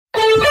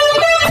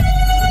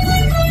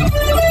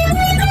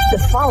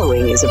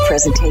following is a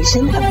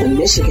presentation of the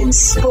Michigan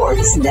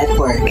Sports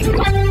Network.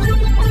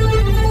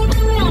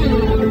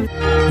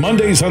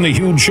 Mondays on the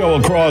Huge Show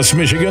across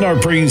Michigan are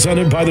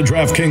presented by the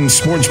DraftKings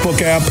Sportsbook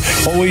app.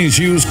 Always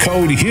use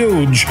code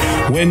HUGE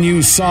when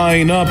you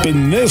sign up.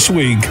 And this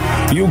week,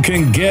 you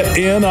can get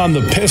in on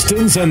the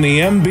Pistons and the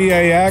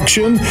NBA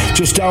action.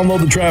 Just download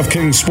the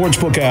DraftKings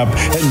Sportsbook app.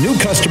 And new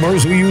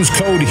customers who use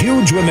code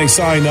HUGE when they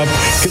sign up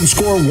can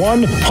score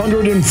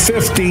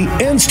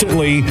 $150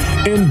 instantly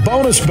in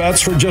bonus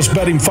bets for just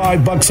betting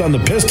 $5 on the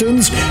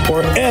Pistons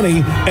or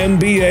any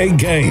NBA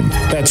game.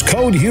 That's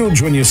code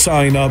HUGE when you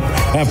sign up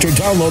after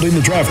downloading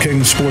the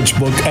DraftKings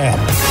Sportsbook app.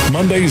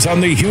 Mondays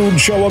on the Huge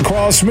Show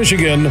across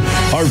Michigan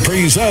are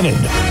presented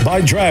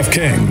by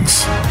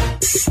DraftKings.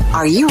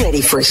 Are you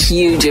ready for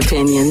huge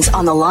opinions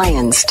on the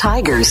Lions,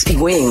 Tigers,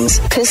 Wings,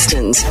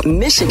 Pistons,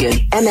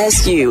 Michigan,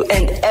 MSU,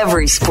 and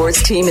every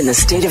sports team in the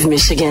state of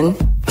Michigan?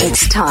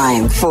 It's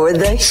time for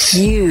the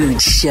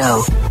Huge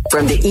Show.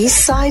 From the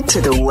east side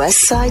to the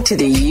west side to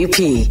the UP,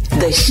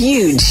 the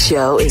Huge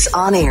Show is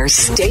on air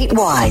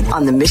statewide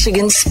on the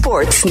Michigan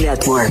Sports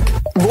Network.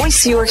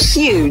 Voice your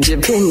huge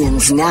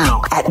opinions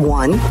now at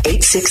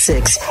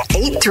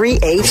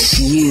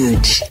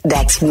 1-866-838-HUGE.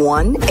 That's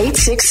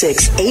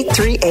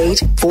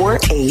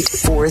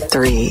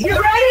 1-866-838-4843. You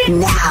ready?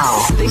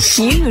 Now, the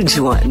huge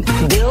one,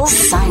 Bill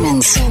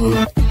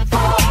Simonson.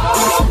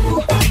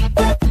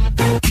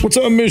 What's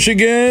up,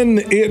 Michigan?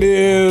 It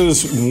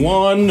is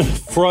one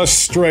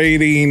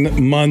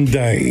frustrating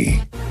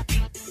Monday.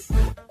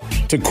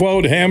 To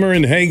quote Hammer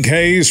and Hank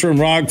Hayes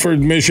from Rockford,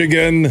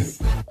 Michigan,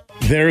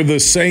 they're the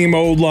same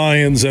old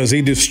Lions as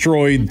he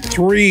destroyed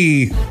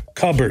 3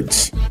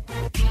 cupboards,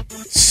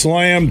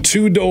 slammed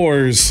 2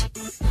 doors,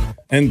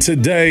 and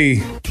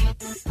today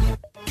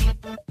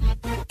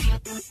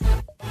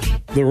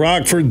the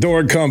Rockford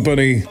Door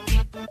Company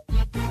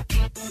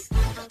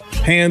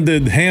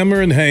handed Hammer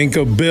and Hank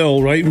a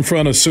bill right in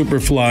front of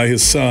Superfly,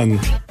 his son,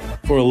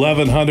 for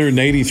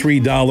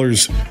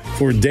 $1,183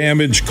 for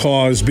damage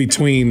caused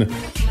between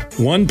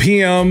 1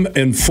 p.m.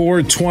 and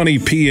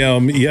 4:20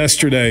 p.m.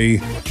 yesterday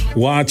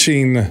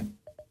watching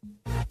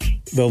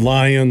the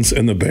Lions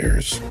and the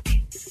Bears.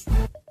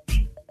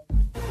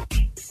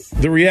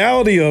 The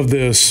reality of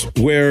this,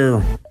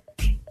 where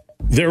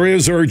there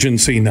is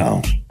urgency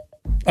now.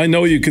 I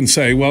know you can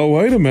say, well,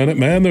 wait a minute,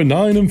 man, they're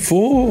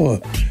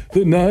 9-4.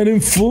 They're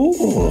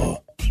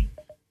 9-4.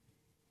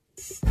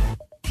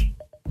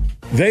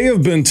 They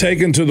have been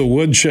taken to the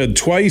woodshed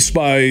twice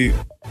by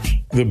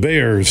the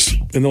Bears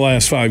in the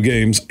last 5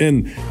 games,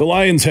 and the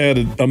Lions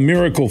had a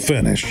miracle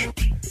finish.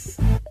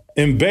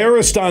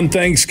 Embarrassed on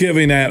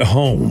Thanksgiving at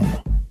home.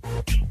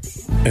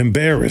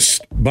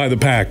 Embarrassed by the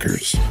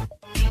Packers.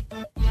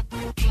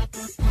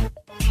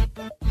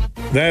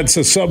 That's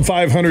a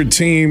sub-500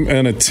 team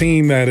and a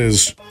team that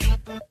is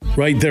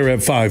right there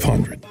at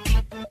 500.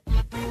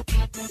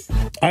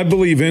 I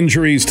believe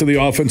injuries to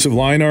the offensive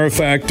line are a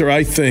factor.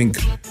 I think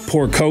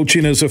poor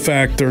coaching is a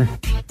factor.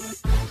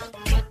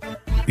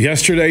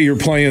 Yesterday, you're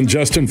playing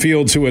Justin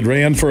Fields, who had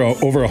ran for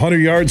over 100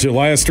 yards the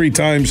last 3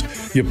 times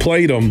you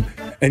played him,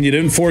 and you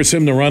didn't force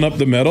him to run up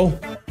the middle.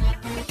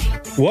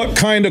 What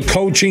kind of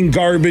coaching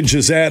garbage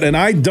is that? And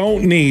I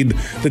don't need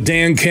the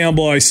Dan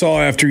Campbell I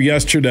saw after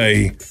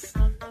yesterday.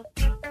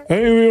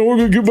 Hey, we're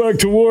going to get back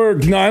to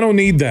work. No, I don't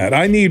need that.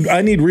 I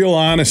need real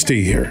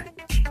honesty here.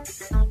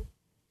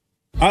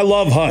 I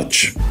love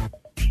Hutch.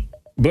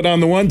 But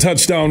on the 1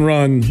 touchdown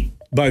run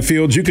by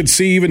Fields, you could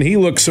see even he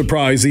looked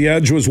surprised. The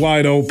edge was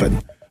wide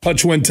open.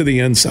 Hutch went to the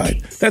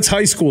inside. That's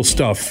high school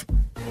stuff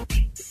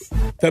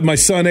that my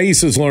son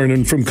Ace is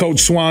learning from Coach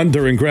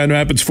Swander in Grand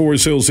Rapids,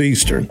 Forest Hills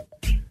Eastern.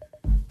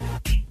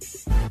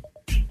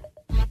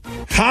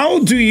 How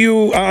do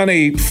you, on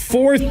a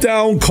 4th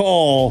down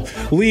call,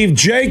 leave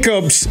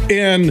Jacobs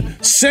in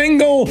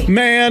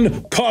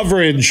single-man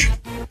coverage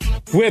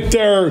with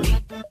their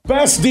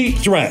best deep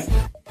threat?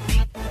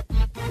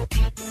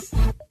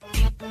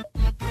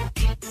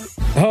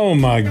 Oh,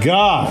 my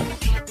God.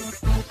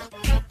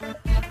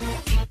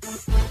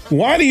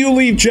 Why do you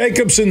leave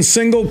Jacobs in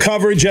single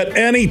coverage at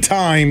any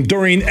time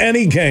during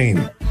any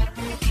game?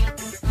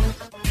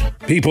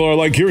 People are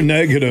like, you're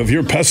negative.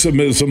 Your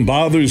pessimism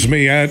bothers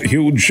me. At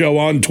Huge Show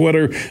on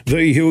Twitter,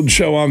 The Huge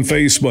Show on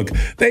Facebook.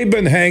 They've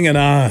been hanging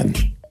on.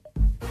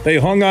 They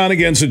hung on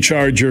against the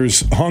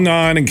Chargers, hung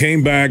on and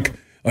came back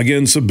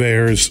against the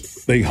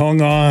Bears. They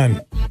hung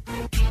on.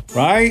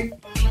 Right?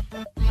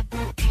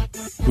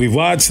 We've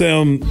watched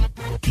them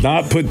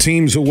not put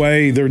teams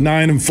away. They're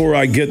 9-4.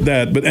 I get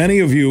that. But any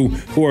of you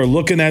who are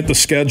looking at the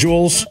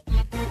schedules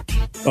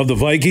of the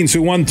Vikings,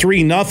 who won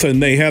 3-0,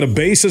 they had a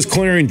bases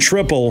clearing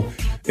triple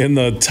in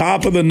the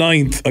top of the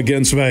 9th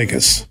against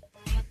Vegas.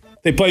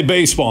 They play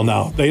baseball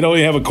now. They don't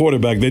even have a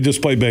quarterback. They just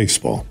play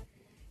baseball.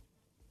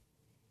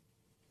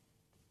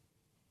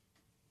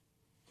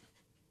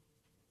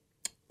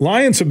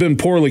 Lions have been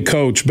poorly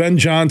coached. Ben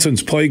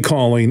Johnson's play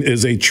calling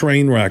is a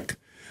train wreck.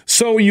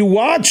 So you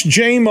watch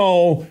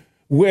J-Mo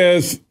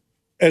with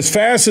as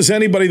fast as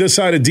anybody this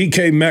side of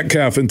DK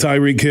Metcalf and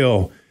Tyreek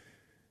Hill.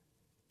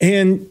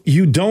 and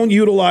you don't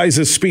utilize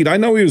his speed. I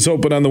know he was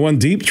open on the one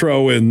deep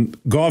throw, and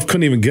Goff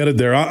couldn't even get it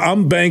there.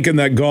 I'm banking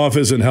that Goff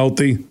isn't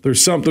healthy.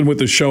 There's something with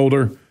his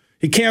shoulder.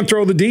 He can't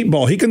throw the deep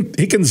ball. He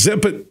can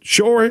zip it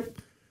short.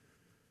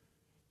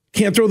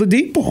 Can't throw the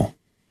deep ball.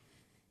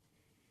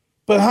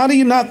 But how do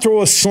you not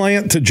throw a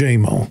slant to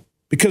J-Mo?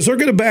 Because they're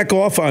going to back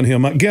off on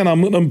him. Again,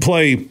 I'm going to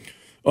play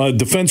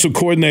defensive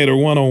coordinator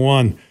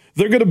 101.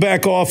 They're going to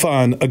back off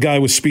on a guy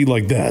with speed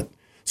like that.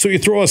 So you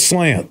throw a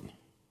slant.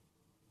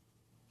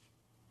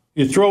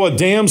 You throw a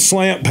damn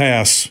slant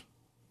pass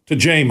to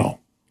J-Mo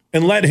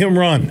and let him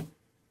run.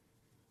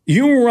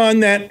 You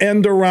run that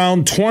end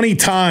around 20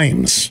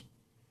 times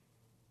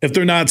if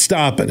they're not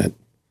stopping it.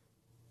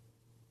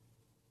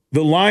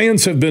 The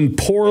Lions have been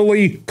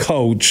poorly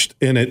coached,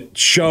 and it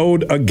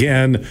showed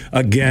again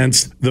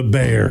against the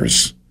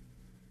Bears.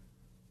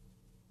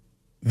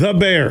 The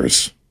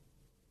Bears.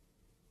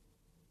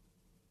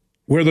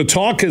 Where the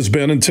talk has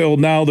been until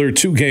now, their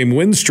 2-game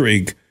win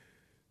streak,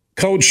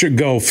 coach should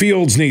go.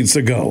 Fields needs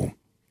to go.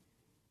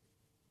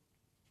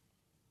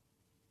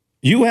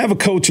 You have a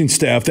coaching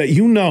staff that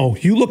you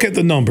look at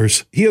the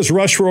numbers. He has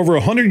rushed for over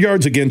 100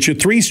 yards against you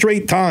 3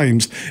 straight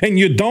times, and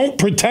you don't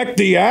protect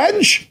the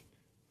edge?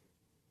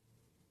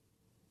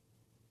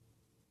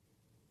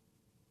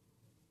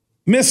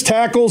 Missed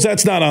tackles,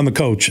 that's not on the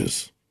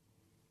coaches.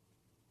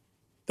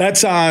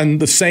 That's on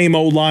the same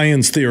old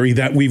Lions theory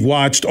that we've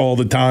watched all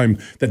the time,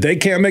 that they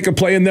can't make a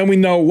play, and then we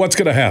know what's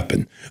going to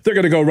happen. They're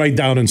going to go right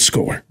down and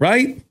score,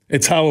 right?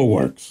 It's how it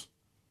works.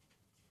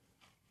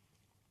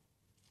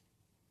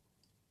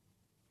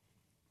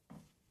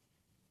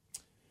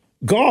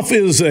 Goff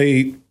is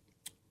a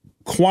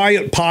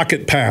quiet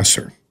pocket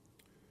passer.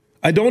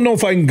 I don't know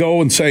if I can go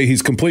and say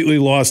he's completely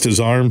lost his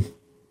arm.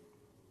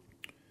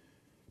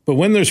 But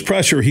when there's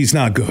pressure, he's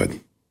not good.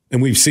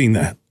 And we've seen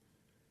that.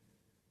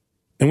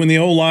 And when the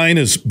O-line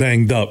is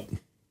banged up,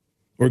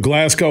 or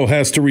Glasgow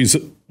has to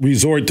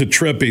resort to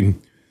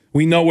tripping,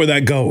 we know where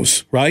that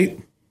goes, right?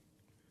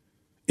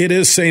 It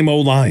is same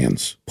old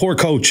Lions. Poor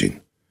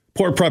coaching.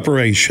 Poor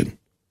preparation.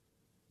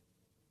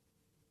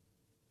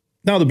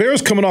 Now, the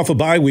Bears coming off a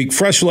bye week,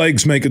 fresh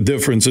legs make a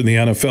difference in the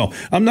NFL.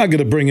 I'm not going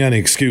to bring any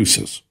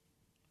excuses.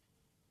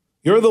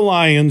 You're the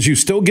Lions. You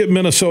still get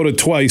Minnesota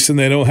twice, and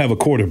they don't have a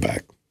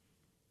quarterback.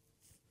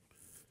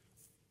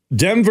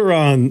 Denver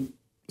on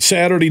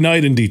Saturday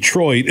night in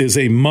Detroit is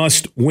a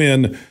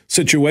must-win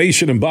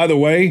situation. And by the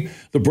way,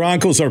 the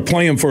Broncos are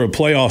playing for a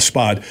playoff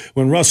spot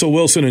when Russell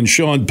Wilson and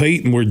Sean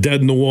Payton were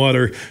dead in the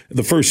water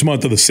the first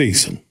month of the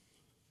season.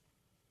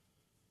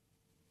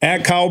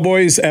 At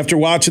Cowboys, after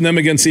watching them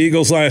against the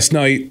Eagles last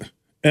night,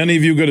 any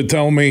of you going to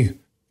tell me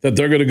that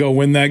they're going to go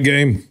win that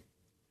game?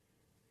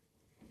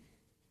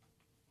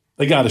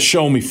 They got to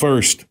show me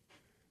first.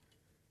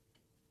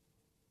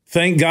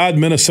 Thank God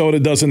Minnesota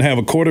doesn't have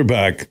a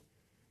quarterback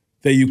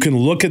that you can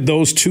look at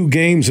those 2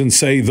 games and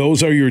say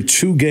those are your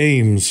 2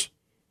 games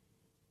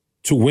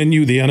to win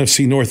you the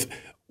NFC North.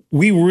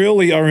 We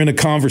really are in a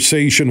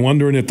conversation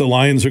wondering if the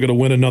Lions are going to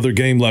win another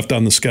game left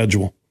on the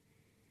schedule.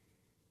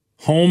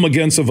 Home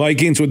against the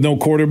Vikings with no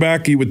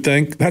quarterback, you would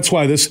think. That's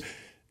why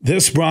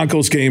this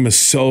Broncos game is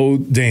so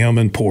damn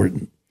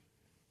important.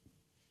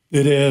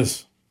 It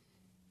is.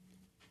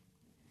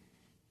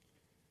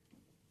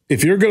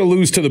 If you're going to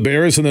lose to the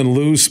Bears and then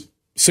lose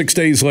 6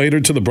 days later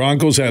to the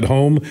Broncos at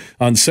home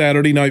on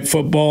Saturday Night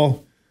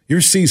Football, your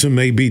season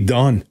may be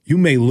done. You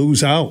may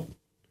lose out.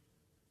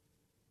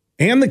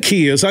 And the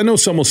key is, I know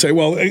some will say,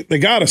 well, they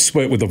got to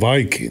split with the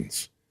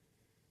Vikings.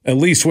 At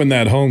least win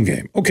that home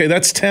game. Okay,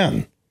 that's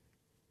 10.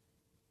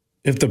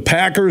 If the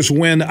Packers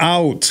win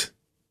out,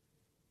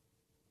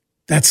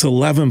 that's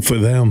 11 for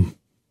them.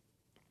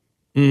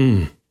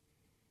 Now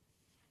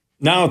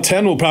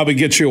 10 will probably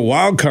get you a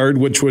wild card,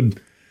 which would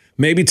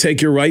maybe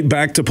take you right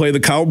back to play the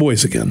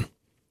Cowboys again.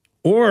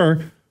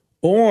 Or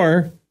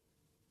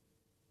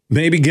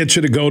maybe get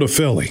you to go to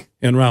Philly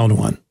in round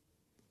 1.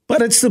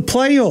 But it's the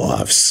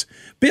playoffs.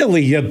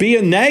 Billy, you're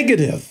being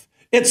negative.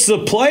 It's the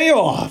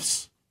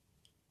playoffs.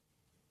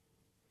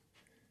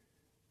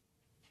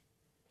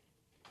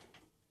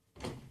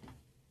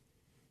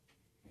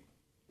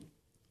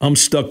 I'm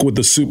stuck with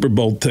the Super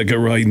Bowl ticket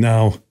right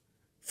now.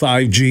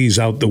 5 G's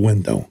out the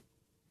window.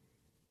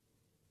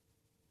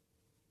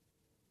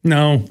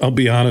 No, I'll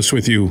be honest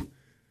with you.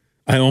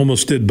 I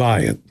almost did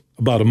buy it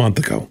about a month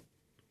ago.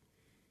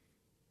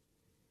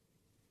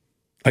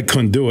 I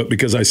couldn't do it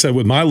because I said,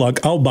 with my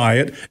luck, I'll buy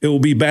it. It will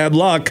be bad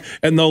luck,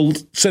 and they'll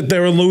sit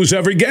there and lose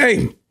every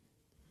game.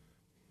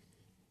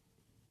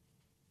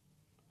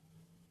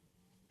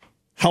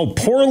 How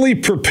poorly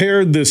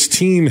prepared this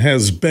team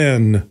has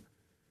been,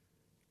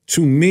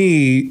 to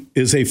me,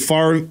 is a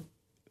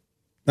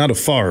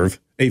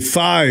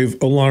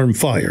 5-alarm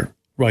fire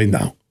right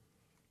now.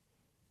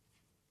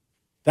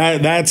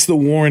 That's the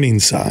warning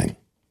sign.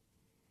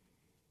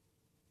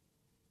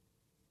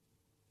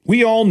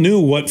 We all knew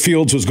what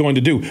Fields was going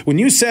to do. When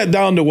you sat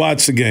down to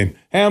watch the game,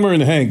 Hammer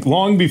and Hank,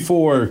 long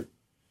before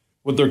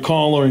what they're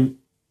calling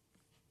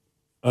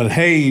a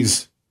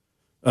Hayes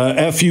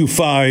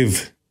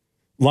FU5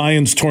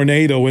 Lions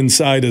tornado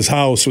inside his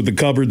house with the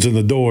cupboards and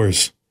the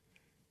doors.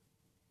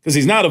 Because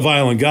he's not a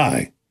violent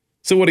guy.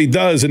 So what he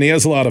does, and he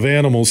has a lot of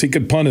animals, he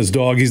could punt his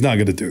dog. He's not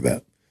going to do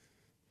that.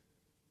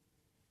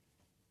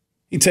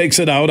 He takes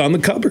it out on the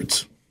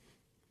cupboards.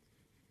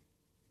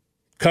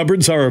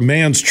 Cupboards are a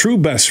man's true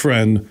best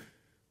friend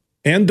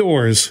and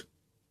doors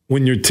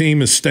when your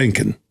team is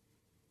stinking.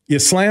 You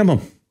slam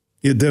them.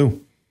 You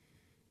do.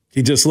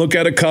 You just look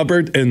at a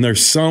cupboard, and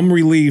there's some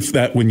relief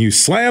that when you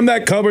slam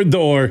that cupboard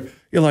door,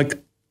 you're like,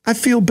 I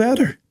feel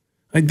better.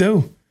 I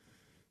do.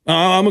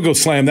 I'm going to go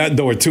slam that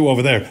door, too,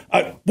 over there.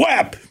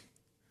 Whap!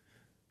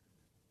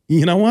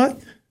 You know what?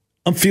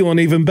 I'm feeling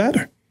even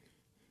better.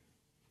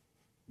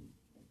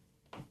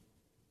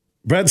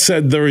 Brett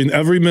said during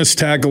every missed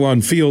tackle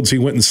on Fields, he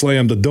went and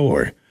slammed the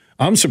door.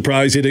 I'm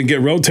surprised he didn't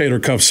get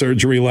rotator cuff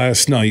surgery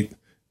last night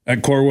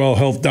at Corewell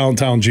Health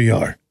Downtown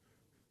GR.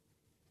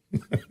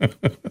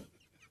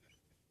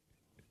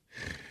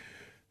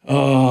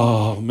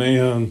 Oh,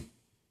 man.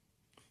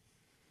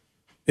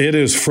 It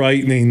is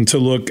frightening to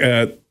look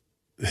at.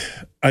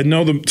 I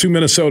know the 2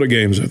 Minnesota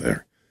games are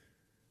there.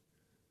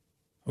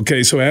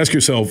 Okay, so ask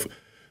yourself,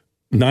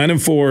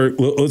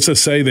 9-4, let's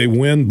just say they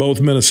win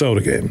both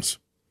Minnesota games.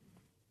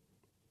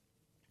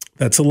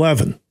 That's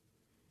 11.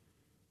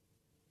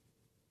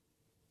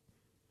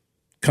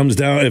 Comes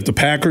down, if the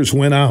Packers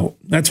win out.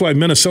 That's why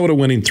Minnesota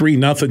winning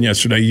 3-0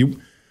 yesterday.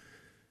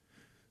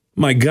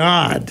 My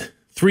God,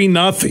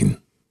 3-0.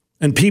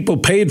 And people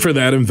paid for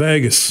that in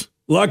Vegas.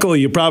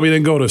 Luckily, you probably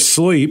didn't go to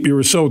sleep. You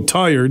were so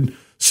tired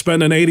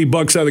spending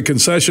 $80 at a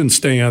concession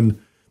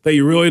stand that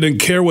you really didn't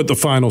care what the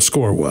final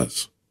score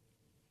was.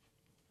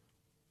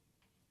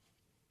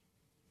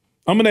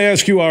 I'm going to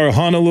ask you our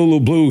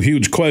Honolulu Blue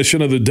huge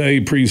question of the day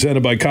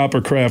presented by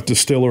Coppercraft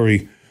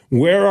Distillery.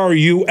 Where are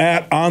you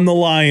at on the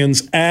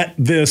Lions at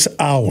this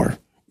hour?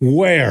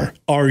 Where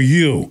are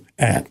you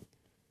at?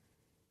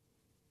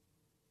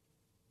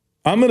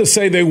 I'm going to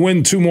say they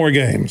win 2 more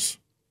games.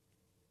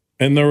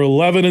 And they're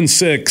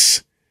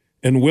 11-6.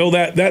 And will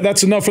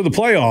that's enough for the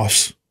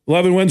playoffs?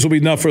 11 wins will be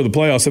enough for the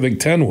playoffs. I think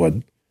 10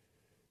 would.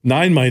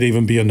 9 might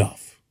even be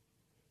enough.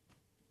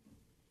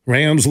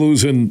 Rams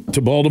losing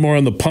to Baltimore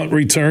on the punt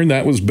return.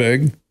 That was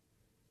big.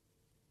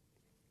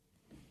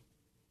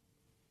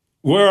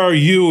 Where are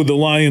you, the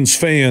Lions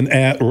fan,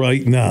 at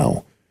right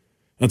now?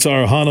 That's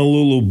our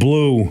Honolulu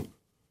Blue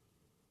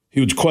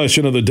huge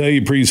question of the day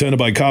presented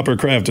by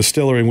Coppercraft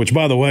Distillery, which,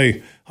 by the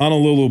way,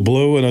 Honolulu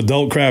Blue, an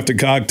adult-crafted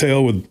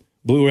cocktail with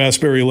blue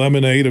raspberry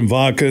lemonade and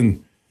vodka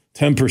and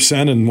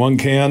 10% in one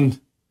can.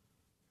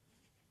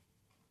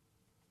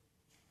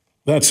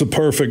 That's the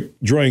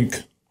perfect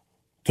drink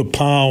to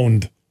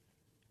pound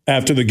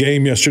after the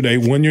game yesterday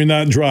when you're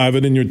not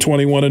driving and you're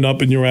 21 and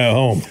up and you're at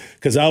home.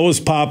 Because I was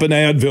popping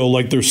Advil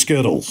like they're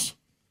Skittles.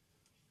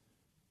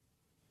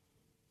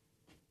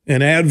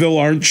 And Advil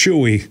aren't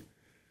chewy.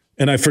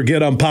 And I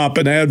forget I'm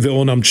popping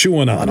Advil and I'm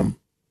chewing on them.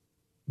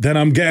 Then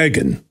I'm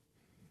gagging.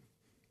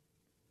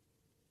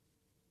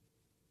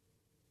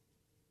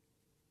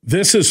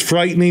 This is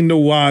frightening to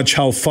watch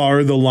how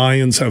far the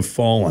Lions have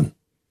fallen.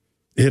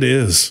 It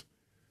is.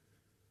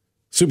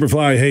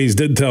 Superfly Hayes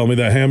did tell me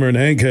that Hammer and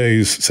Hank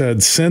Hayes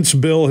said since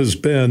Bill has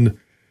been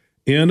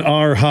in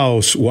our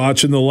house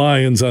watching the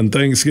Lions on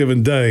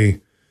Thanksgiving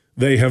Day,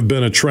 they have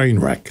been a train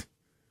wreck.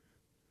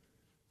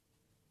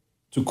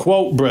 To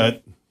quote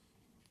Brett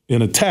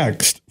in a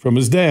text from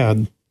his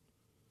dad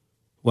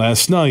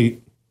last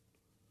night,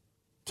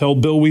 tell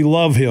Bill we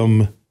love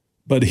him,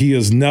 but he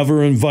is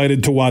never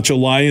invited to watch a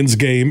Lions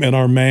game in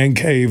our man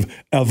cave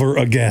ever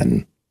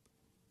again.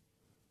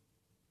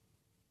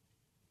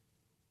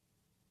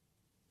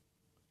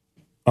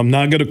 I'm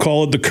not going to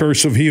call it the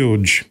curse of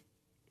huge,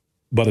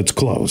 but it's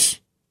close.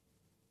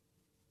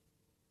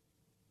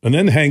 And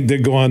then Hank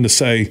did go on to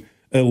say,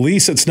 at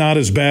least it's not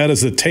as bad as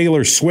the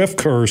Taylor Swift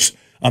curse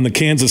on the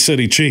Kansas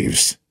City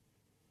Chiefs.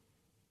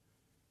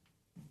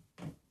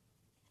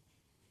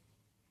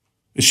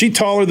 Is she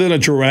taller than a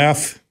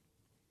giraffe?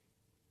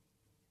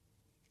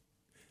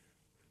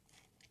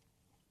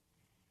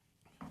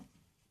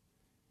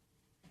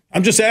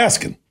 I'm just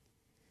asking.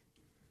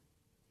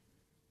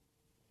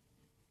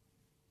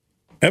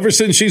 Ever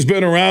since she's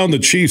been around, the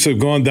Chiefs have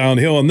gone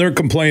downhill, and they're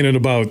complaining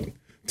about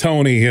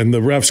Tony and the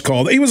refs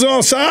called. He was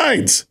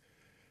offsides.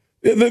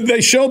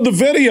 They showed the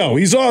video.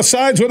 He's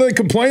offsides. What are they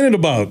complaining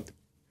about?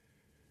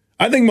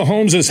 I think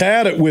Mahomes has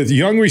had it with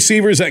young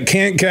receivers that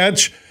can't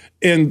catch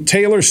and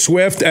Taylor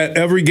Swift at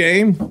every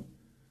game.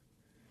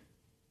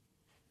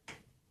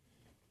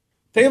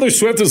 Taylor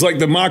Swift is like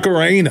the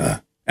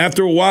Macarena.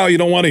 After a while, you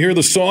don't want to hear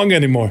the song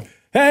anymore.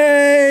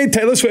 Hey,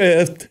 Taylor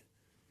Swift.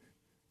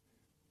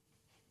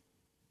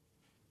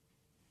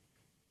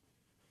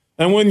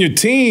 And when your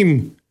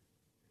team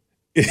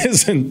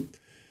isn't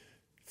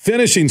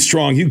finishing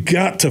strong, you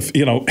got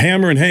to,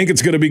 Hammer and Hank,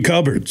 it's going to be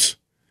cupboards.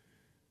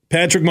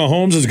 Patrick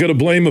Mahomes is going to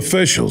blame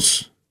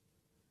officials.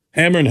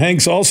 Hammer and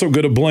Hank's also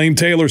going to blame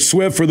Taylor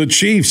Swift for the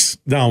Chiefs'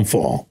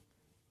 downfall.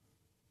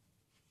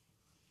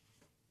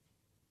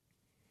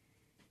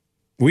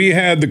 We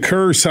had the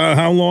curse,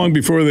 how long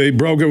before they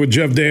broke it with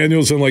Jeff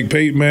Daniels and like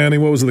Peyton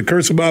Manning? What was it? The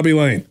curse of Bobby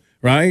Lane,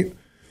 right?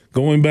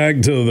 Going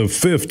back to the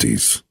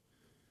 50s.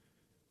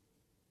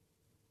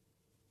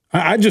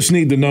 I just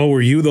need to know,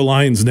 where you, the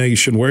Lions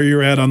Nation, where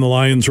you're at on the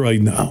Lions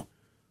right now.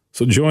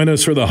 So join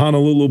us for the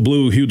Honolulu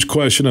Blue huge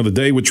question of the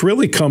day, which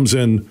really comes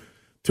in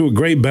to a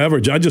great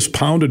beverage. I just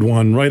pounded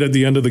one right at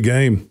the end of the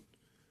game.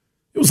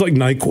 It was like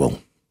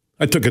NyQuil.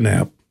 I took a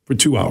nap for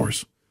 2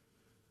 hours.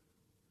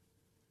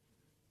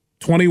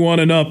 21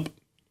 and up,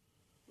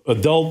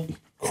 adult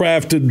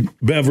crafted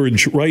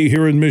beverage right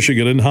here in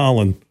Michigan, in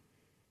Holland.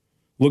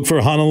 Look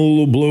for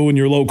Honolulu Blue in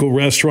your local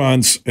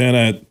restaurants and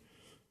at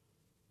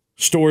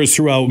stores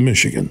throughout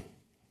Michigan.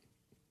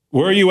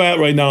 Where are you at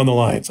right now in the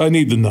Lions? I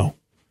need to know.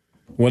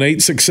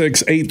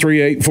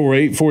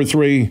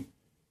 1-866-838-4843.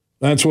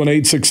 That's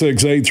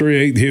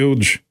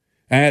 1-866-838-HUGE.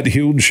 At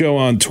Huge Show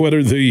on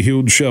Twitter, The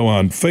Huge Show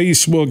on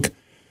Facebook.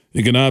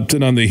 You can opt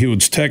in on the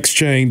Huge text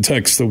chain.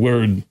 Text the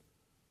word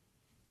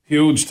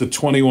HUGE to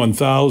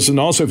 21,000.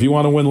 Also, if you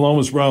want to win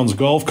Lomas Brown's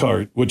golf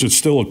cart, which is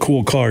still a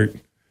cool cart,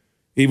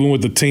 even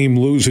with the team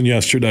losing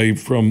yesterday,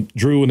 from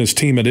Drew and his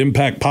team at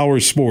Impact Power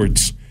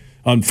Sports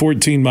on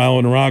 14 Mile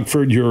in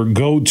Rockford, your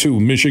go-to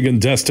Michigan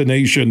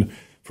destination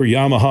for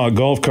Yamaha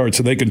golf carts,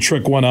 so they can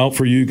trick one out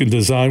for you. You can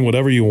design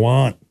whatever you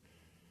want.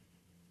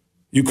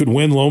 You could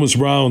win Lomas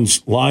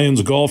Brown's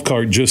Lions golf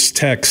cart. Just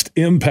text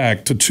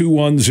IMPACT to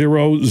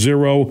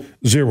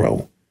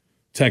 21000.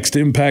 Text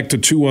IMPACT to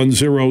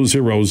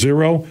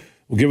 21000.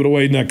 We'll give it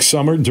away next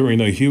summer during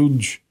a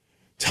huge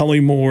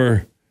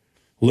Tullymore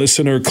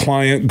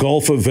listener-client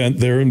golf event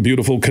there in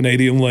beautiful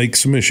Canadian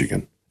Lakes,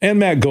 Michigan. And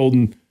Matt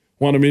Golden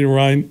wanted me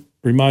to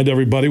remind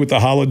everybody, with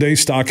the holiday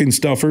stocking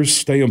stuffers,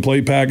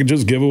 stay-and-play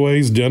packages,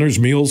 giveaways, dinners,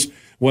 meals,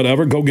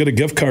 whatever, go get a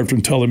gift card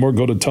from Tullymore.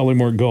 Go to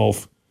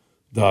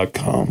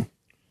TullymoreGolf.com.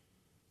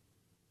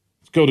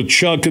 Go to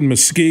Chuck in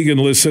Muskegon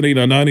listening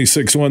on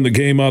 96.1, the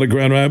game out of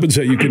Grand Rapids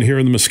that you can hear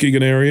in the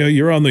Muskegon area.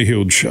 You're on the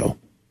Huge Show.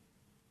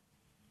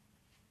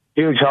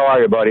 Huge, how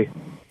are you, buddy?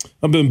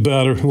 I've been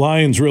better.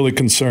 Lions really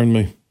concern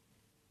me.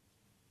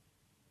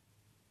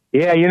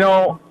 Yeah,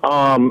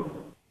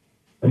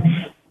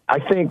 I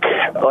think,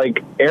 like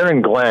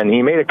Aaron Glenn,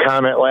 he made a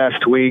comment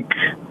last week.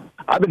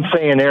 I've been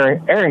saying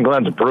Aaron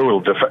Glenn's a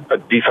brutal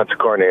defensive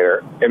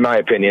coordinator, in my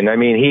opinion. I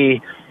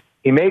mean,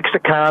 he makes the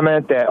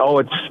comment that,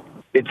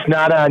 it's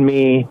not on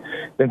me.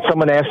 Then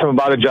someone asked him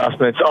about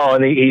adjustments.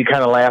 And he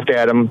kind of laughed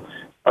at him.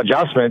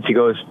 Adjustments, he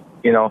goes,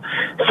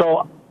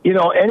 So,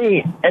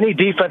 any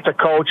defensive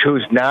coach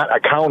who's not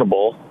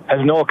accountable,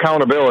 has no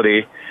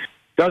accountability,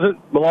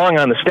 doesn't belong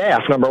on the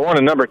staff, number one.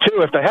 And number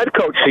two, if the head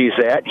coach sees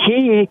that,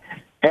 he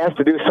has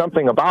to do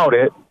something about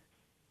it.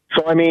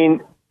 So, I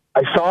mean,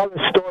 I saw the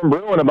storm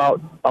brewing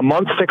about a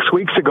month, 6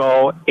 weeks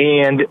ago,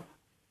 and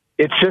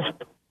it's just,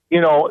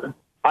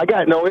 I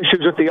got no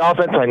issues with the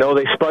offense. I know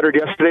they sputtered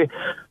yesterday,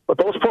 but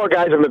those poor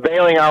guys have been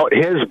bailing out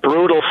his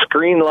brutal,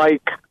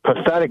 screen-like,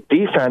 pathetic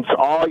defense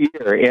all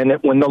year.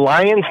 And when the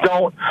Lions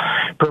don't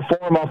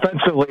perform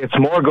offensively, it's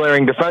more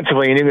glaring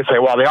defensively. And you can say,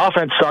 well, the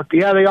offense sucked.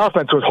 Yeah, the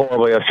offense was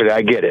horrible yesterday.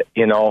 I get it.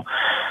 They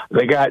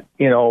got,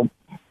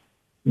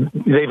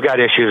 they've got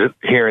issues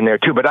here and there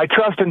too. But I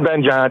trust in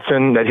Ben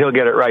Johnson that he'll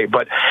get it right.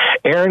 But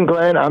Aaron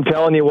Glenn, I'm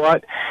telling you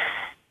what,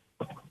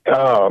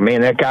 oh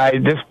man, that guy,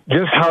 just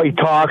how he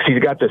talks,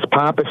 he's got this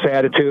pompous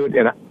attitude.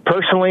 And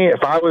personally,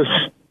 if I was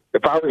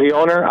the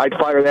owner, I'd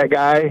fire that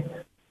guy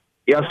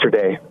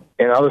yesterday.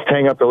 And I'll just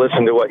hang up to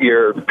listen to what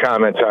your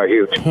comments are,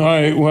 Huge. All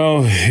right,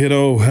 well,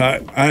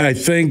 I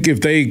think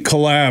if they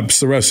collapse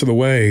the rest of the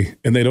way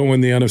and they don't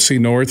win the NFC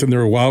North and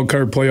they're a wild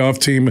card playoff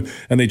team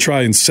and they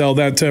try and sell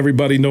that to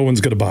everybody, no one's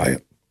going to buy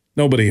it.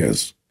 Nobody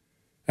is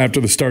after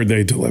the start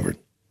they delivered.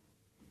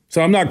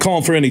 So I'm not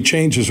calling for any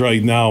changes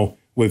right now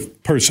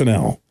with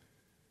personnel.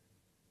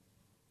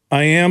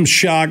 I am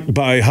shocked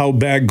by how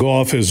bad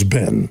Goff has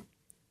been,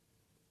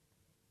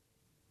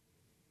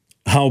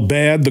 how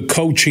bad the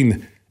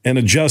coaching and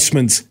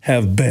adjustments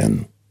have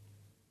been,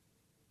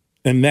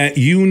 and that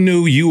you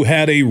knew you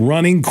had a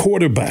running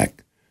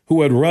quarterback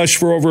who had rushed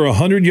for over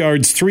 100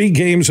 yards 3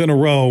 games in a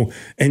row,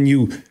 and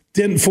you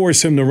didn't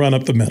force him to run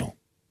up the middle.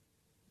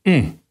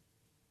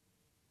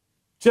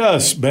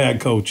 Just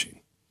bad coaching.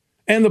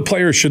 And the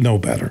players should know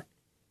better.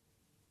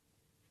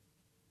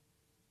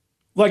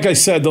 Like I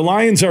said, the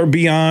Lions are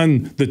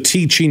beyond the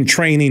teaching,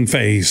 training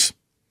phase.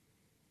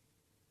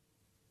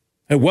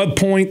 At what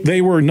point they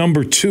were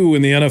number 2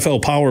 in the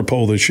NFL Power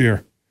Poll this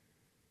year?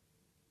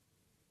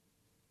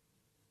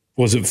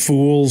 Was it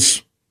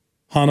Fools,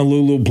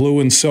 Honolulu Blue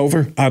and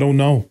Silver? I don't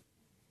know.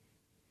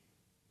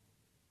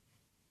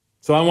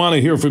 So I want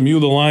to hear from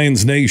you, the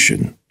Lions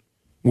Nation.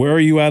 Where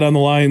are you at on the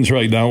Lions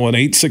right now?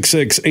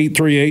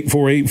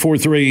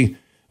 1-866-838-4843.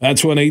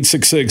 That's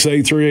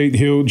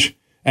 1-866-838-HUGE.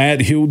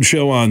 At Huge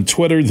Show on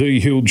Twitter, The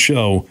Huge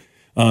Show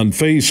on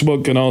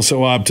Facebook, and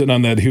also opt in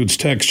on that Huge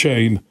text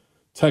chain.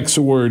 Text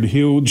the word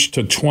HUGE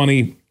to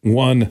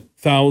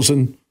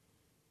 21,000.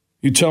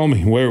 You tell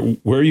me,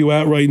 where are you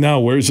at right now?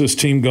 Where's this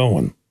team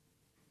going?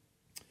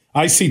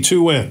 I see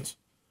 2 wins.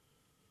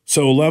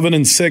 So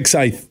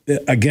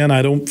 11-6,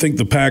 I don't think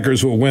the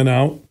Packers will win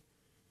out.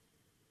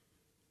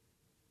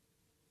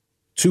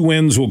 2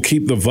 wins will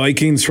keep the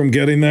Vikings from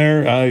getting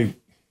there.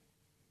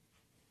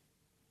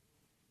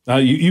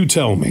 You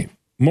tell me.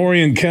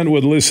 Maury and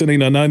Kentwood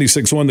listening on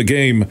 96.1 The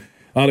Game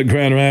out of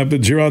Grand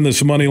Rapids. You're on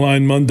this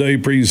Moneyline Monday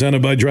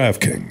presented by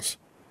DraftKings.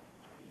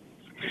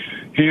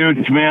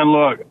 Huge, man.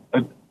 Look,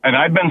 and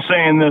I've been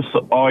saying this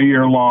all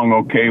year long,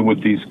 okay,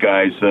 with these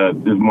guys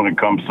when it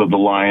comes to the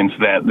Lions,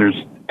 that there's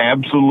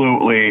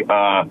absolutely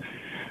I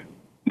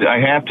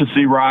have to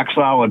see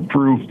rock-solid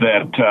proof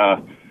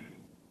that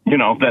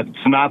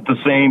that's not the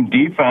same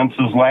defense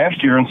as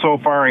last year, and so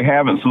far I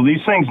haven't. So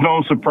these things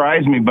don't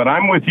surprise me, but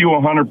I'm with you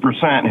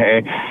 100%.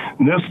 Hey,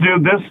 this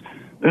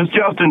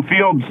Justin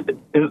Fields,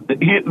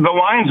 the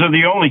Lions are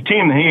the only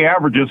team that he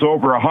averages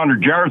over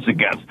 100 yards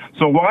against.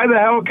 So why the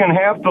hell can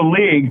half the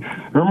league,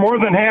 or more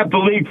than half the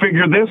league,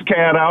 figure this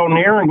cat out, and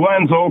Aaron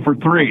Glenn's 0 for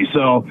 3?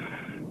 So,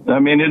 I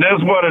mean, it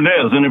is what it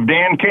is. And if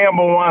Dan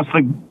Campbell wants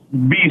to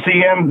be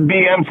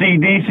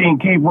MCDC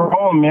and keep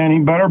rolling, man, he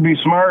better be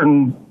smart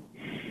and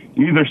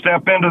either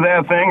step into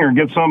that thing or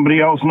get somebody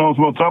else knows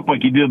what's up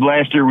like he did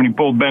last year when he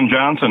pulled Ben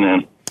Johnson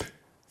in.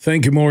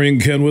 Thank you, Maury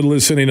and Kenwood,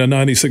 listening to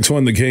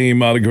 96.1 The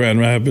Game out of Grand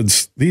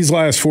Rapids. These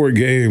last 4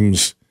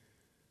 games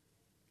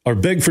are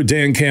big for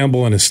Dan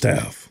Campbell and his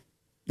staff.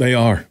 They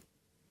are.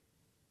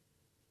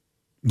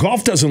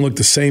 Goff doesn't look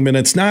the same, and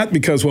it's not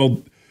because,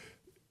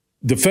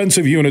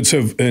 defensive units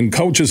and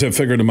coaches have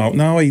figured him out.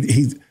 No,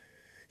 he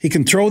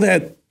can throw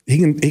that.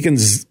 He can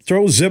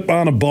throw zip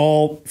on a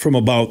ball from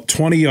about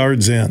 20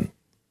 yards in.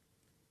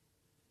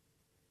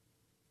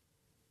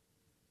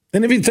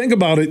 And if you think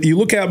about it, you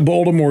look at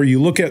Baltimore,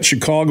 you look at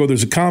Chicago,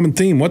 there's a common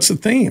theme. What's the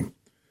theme?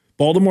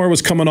 Baltimore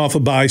was coming off a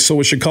bye, so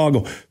was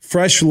Chicago.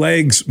 Fresh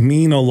legs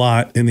mean a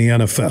lot in the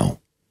NFL.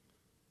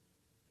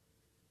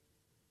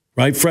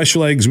 Right? Fresh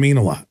legs mean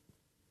a lot.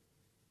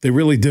 They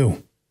really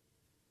do.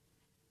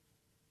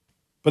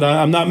 But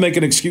I'm not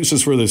making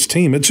excuses for this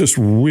team. It's just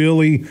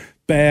really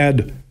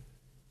bad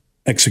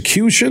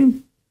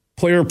execution,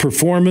 player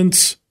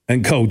performance,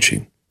 and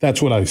coaching. That's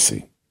what I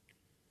see.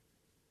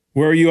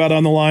 Where are you at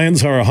on the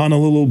Lions? Our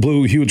Honolulu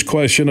Blue huge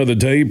question of the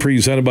day,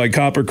 presented by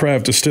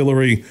Coppercraft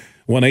Distillery.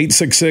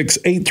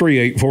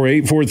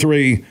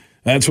 1-866-838-4843.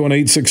 That's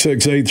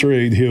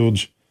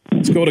 1-866-838-HUGE.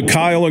 Let's go to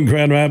Kyle in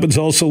Grand Rapids,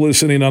 also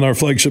listening on our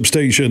flagship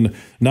station,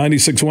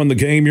 96.1 The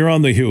Game. You're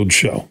on The Huge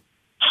Show.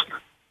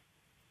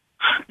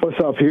 What's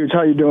up, Huge?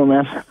 How you doing,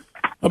 man?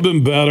 I've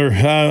been better.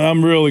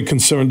 I'm really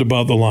concerned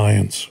about the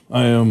Lions.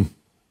 I am.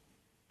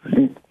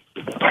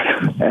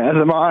 As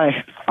am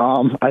I.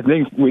 I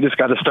think we just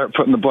got to start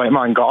putting the blame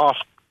on Goff.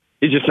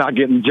 He's just not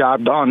getting the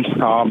job done.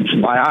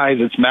 My eyes,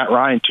 it's Matt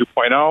Ryan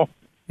 2.0.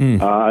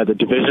 The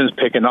division's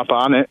picking up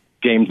on it.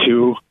 Game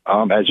 2,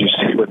 as you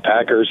see with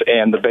Packers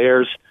and the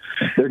Bears,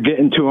 they're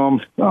getting to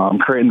him,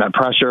 creating that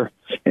pressure,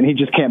 and he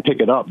just can't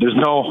pick it up. There's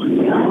no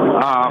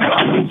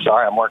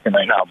sorry, I'm working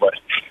right now, but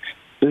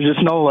there's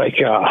just no,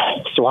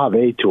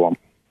 suave to him.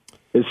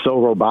 It's so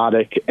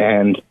robotic,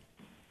 and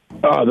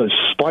the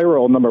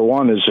spiral, number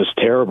 1, is just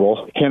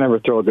terrible. He can't ever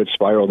throw a good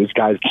spiral. These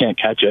guys can't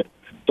catch it.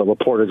 So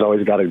Laporta's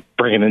always got to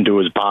bring it into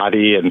his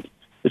body, and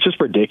it's just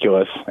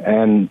ridiculous.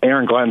 And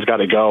Aaron Glenn's got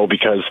to go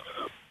because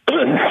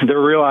they're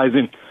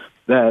realizing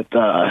that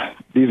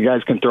these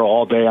guys can throw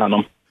all day on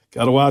them.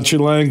 Got to watch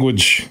your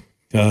language.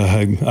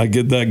 I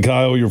get that,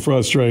 Kyle. You're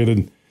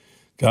frustrated.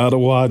 Got to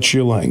watch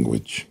your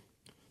language.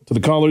 To the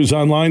callers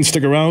online,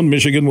 stick around.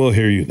 Michigan will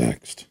hear you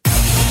next.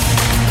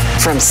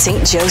 From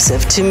St.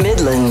 Joseph to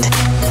Midland,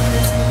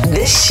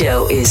 this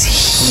show is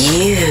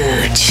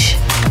huge.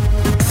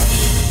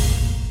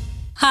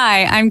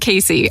 Hi, I'm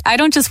Casey. I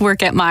don't just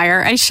work at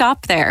Meijer, I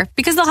shop there.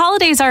 Because the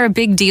holidays are a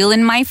big deal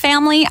in my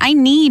family, I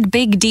need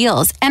big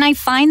deals. And I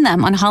find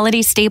them on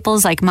holiday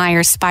staples like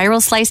Meijer's Spiral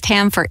Sliced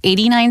Ham for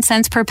 89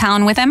 cents per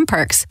pound with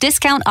M-Perks.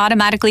 Discount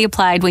automatically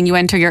applied when you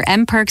enter your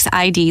M-Perks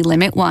ID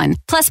Limit 1.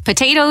 Plus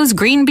potatoes,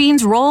 green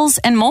beans, rolls,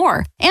 and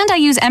more. And I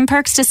use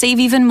M-Perks to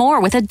save even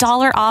more with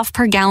 $1 off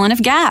per gallon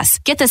of gas.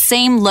 Get the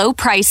same low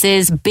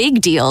prices,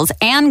 big deals,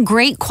 and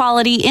great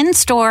quality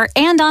in-store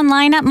and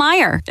online at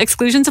Meijer.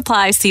 Exclusions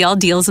apply. See all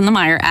deals in the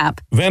Meijer app.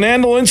 Van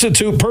Andel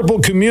Institute Purple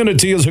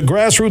Community is a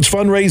grassroots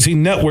fundraising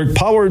network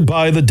powered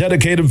by the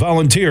dedicated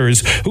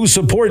volunteers who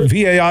support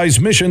VAI's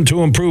mission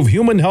to improve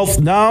human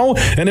health now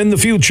and in the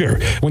future.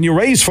 When you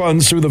raise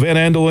funds through the Van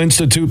Andel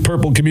Institute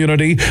Purple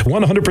Community,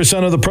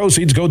 100% of the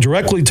proceeds go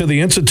directly to the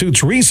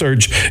Institute's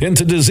research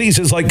into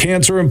diseases like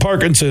cancer and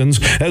Parkinson's,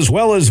 as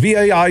well as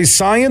VAI's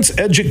science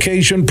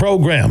education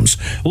programs.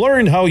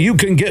 Learn how you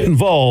can get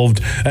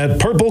involved at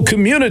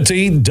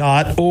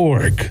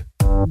purplecommunity.org.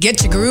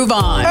 Get your groove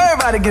on.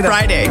 Everybody get up.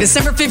 Friday,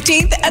 December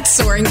 15th at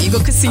Soaring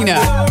Eagle Casino.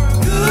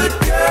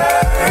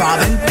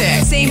 Robin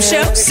Thicke. Same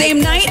show,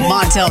 same night,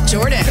 Montel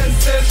Jordan.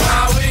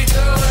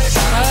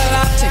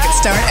 Tickets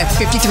start at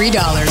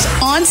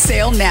 $53. On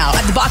sale now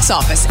at the box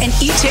office and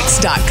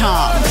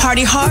etix.com.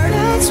 Party hard.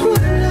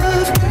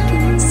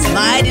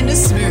 Slide into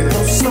smooth.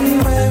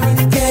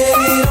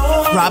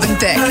 Robin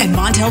Thicke, and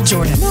Montel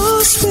Jordan.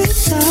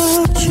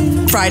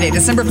 Friday,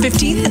 December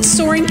 15th at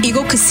Soaring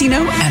Eagle Casino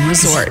and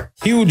Resort.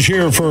 Huge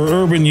here for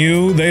Urban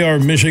U. They are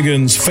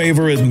Michigan's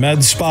favorite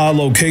med spa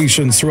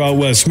locations throughout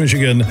West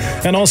Michigan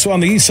and also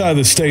on the east side of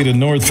the state in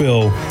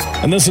Northville.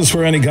 And this is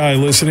for any guy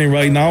listening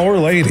right now or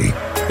lady.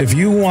 If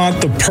you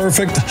want the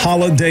perfect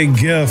holiday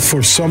gift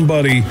for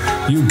somebody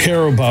you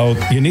care about,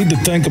 you need to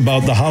think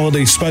about the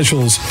holiday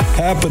specials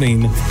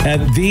happening at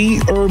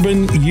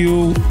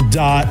theurbanu.com.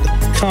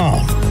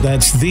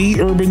 That's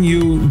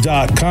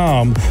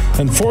theurbanu.com.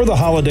 And for the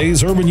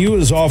holidays, Urban U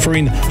is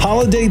offering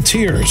holiday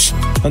tiers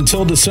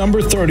until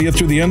December 30th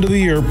through the end of the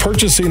year.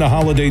 Purchasing a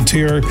holiday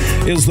tier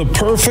is the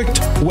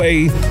perfect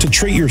way to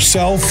treat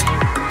yourself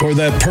or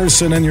that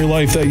person in your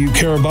life that you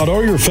care about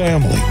or your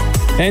family.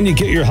 And you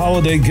get your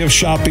holiday gift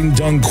shopping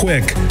done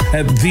quick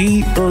at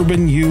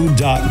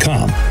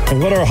theurbanu.com.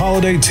 And what are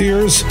holiday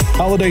tiers?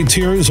 Holiday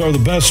tiers are the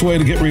best way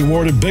to get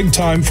rewarded big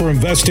time for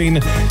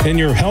investing in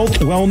your health,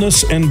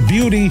 wellness, and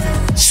beauty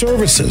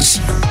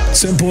services.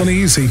 Simple and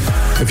easy.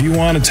 If you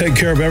want to take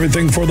care of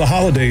everything for the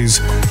holidays,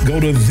 go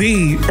to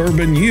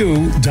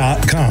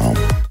theurbanu.com.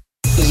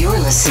 You're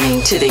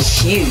listening to The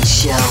Huge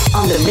Show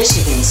on the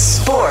Michigan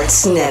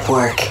Sports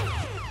Network.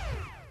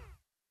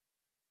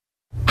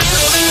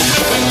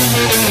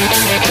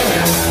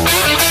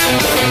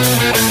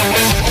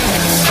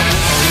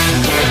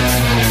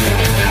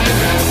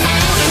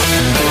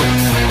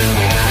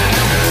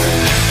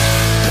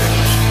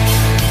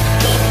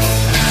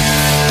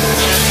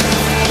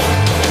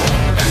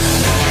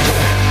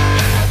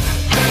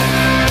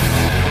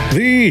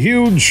 The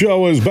Huge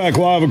Show is back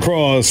live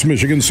across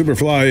Michigan.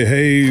 Superfly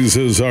Hayes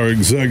is our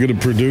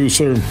executive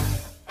producer.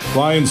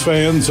 Lions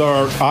fans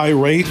are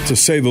irate, to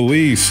say the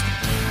least.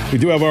 We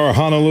do have our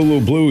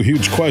Honolulu Blue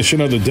Huge Question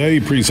of the Day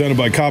presented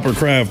by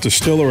Coppercraft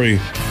Distillery.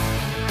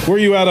 Where are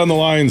you at on the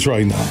Lions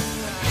right now?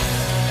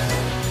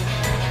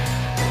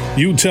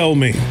 You tell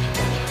me.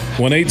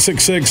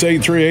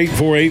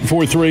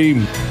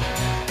 1-866-838-4843.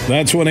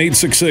 That's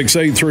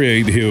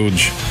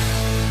 1-866-838-HUGE.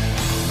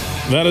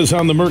 That is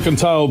on the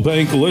Mercantile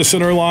Bank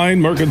listener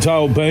line.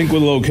 Mercantile Bank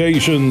with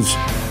locations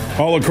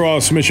all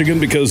across Michigan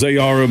because they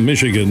are a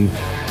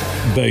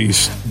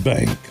Michigan-based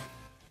bank.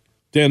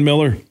 Dan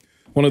Miller,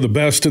 one of the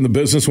best in the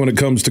business when it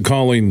comes to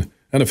calling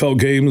NFL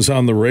games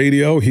on the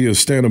radio. He is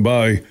standing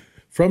by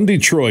from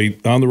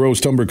Detroit on the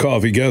Roast Umber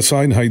Coffee guest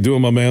line. How you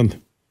doing, my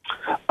man?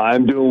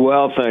 I'm doing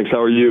well, thanks.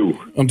 How are you?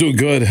 I'm doing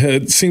good.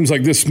 It seems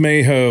like this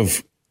may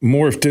have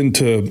morphed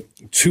into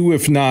 2,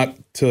 if not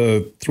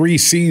to 3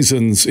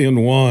 seasons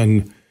in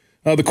one.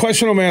 The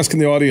question I'm asking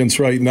the audience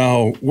right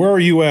now, where are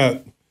you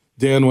at,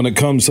 Dan, when it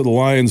comes to the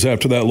Lions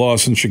after that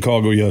loss in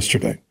Chicago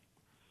yesterday?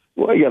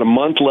 Well, you got a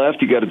month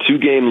left. You got a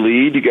 2-game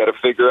lead. You got to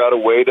figure out a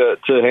way to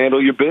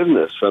handle your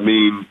business. I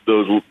mean,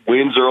 those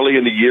wins early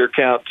in the year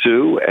count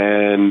too,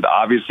 and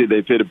obviously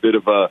they've hit a bit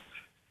of a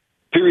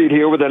period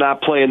here where they're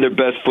not playing their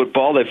best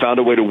football. They found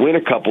a way to win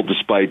a couple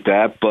despite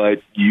that,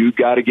 but you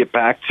got to get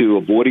back to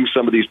avoiding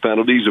some of these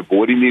penalties,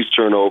 avoiding these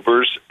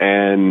turnovers,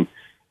 and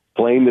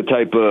playing the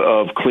type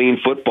of clean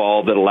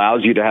football that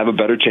allows you to have a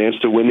better chance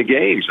to win the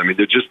games. I mean,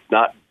 they're just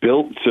not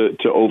built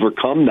to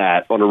overcome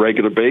that on a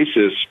regular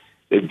basis.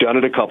 They've done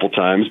it a couple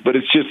times, but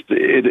it's just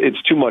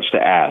it's too much to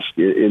ask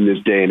in this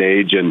day and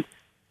age. And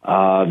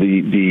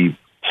the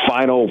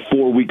final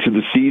 4 weeks of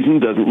the season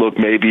doesn't look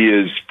maybe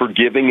as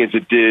forgiving as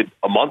it did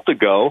a month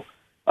ago.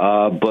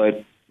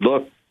 But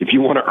look, if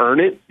you want to earn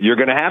it, you're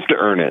going to have to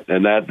earn it,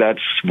 and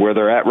that's where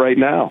they're at right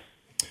now.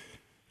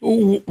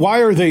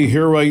 Why are they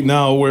here right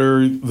now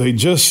where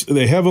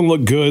they haven't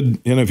looked good?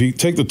 And if you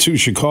take the 2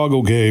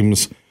 Chicago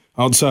games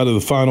outside of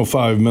the final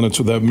 5 minutes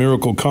with that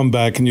miracle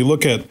comeback, and you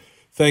look at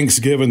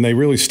Thanksgiving, they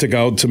really stick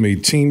out to me.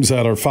 Teams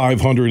that are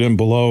 500 and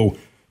below,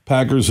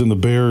 Packers and the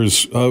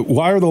Bears.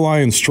 Why are the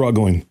Lions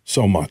struggling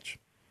so much?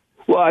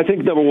 Well, I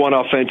think, number one,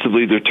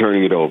 offensively, they're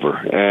turning it over.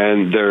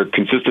 And their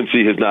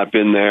consistency has not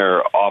been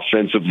there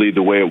offensively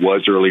the way it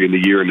was early in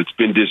the year, and it's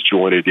been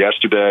disjointed.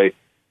 Yesterday,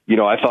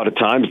 I thought at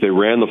times they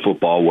ran the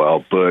football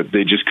well, but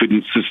they just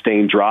couldn't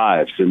sustain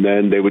drives. And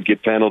then they would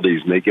get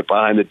penalties, and they get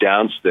behind the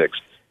down sticks.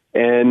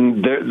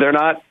 And they're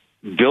not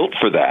built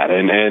for that.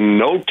 And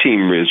no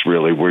team is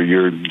really, where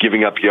you're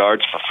giving up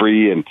yards for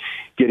free and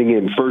getting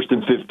in 1st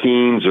and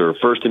 15s or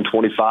 1st and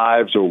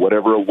 25s or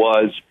whatever it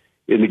was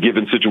in the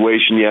given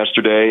situation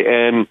yesterday.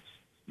 And,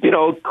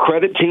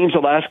 credit teams the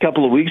last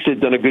couple of weeks. They've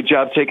done a good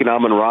job taking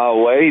Amon-Ra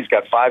away. He's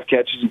got 5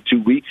 catches in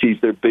 2 weeks. He's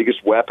their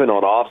biggest weapon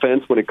on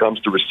offense when it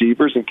comes to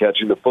receivers and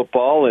catching the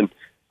football. And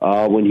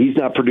when he's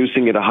not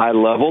producing at a high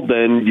level,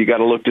 then you got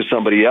to look to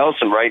somebody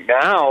else. And right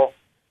now,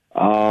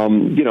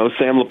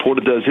 Sam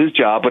Laporta does his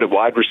job, but at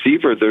wide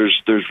receiver,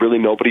 there's really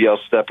nobody else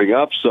stepping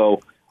up.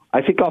 So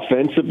I think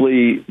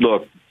offensively,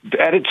 look,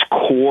 at its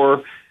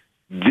core,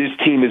 this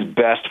team is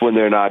best when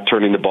they're not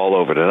turning the ball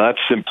over. Now, that's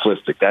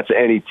simplistic. That's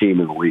any team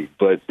in the league.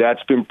 But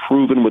that's been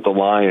proven with the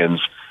Lions,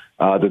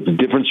 that the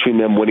difference between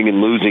them winning and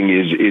losing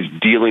is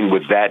dealing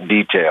with that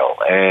detail.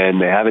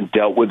 And they haven't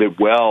dealt with it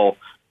well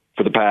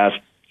for the past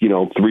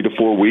 3 to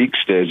 4 weeks.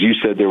 As you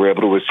said, they were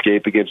able to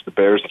escape against the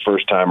Bears the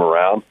first time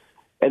around.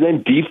 And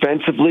then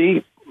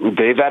defensively,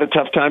 they've had a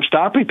tough time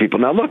stopping people.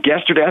 Now, look,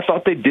 yesterday I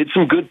thought they did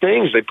some good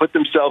things. They put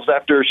themselves,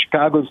 after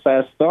Chicago's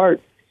fast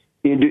start,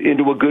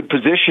 into a good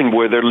position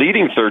where they're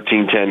leading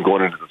 13-10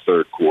 going into the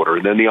third quarter.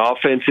 And then the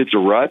offense hits a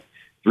rut,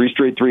 3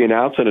 straight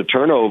 3-and-outs and a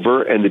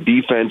turnover, and the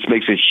defense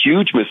makes a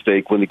huge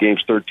mistake when the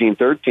game's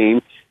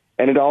 13-13,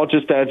 and it all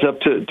just adds up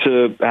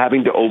to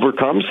having to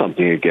overcome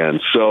something again.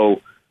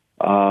 So,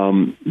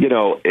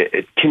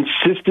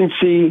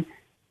 consistency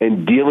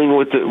and dealing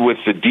with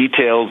the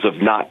details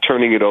of not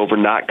turning it over,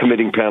 not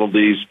committing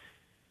penalties,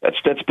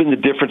 that's been the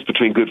difference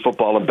between good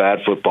football and bad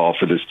football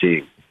for this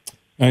team.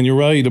 And you're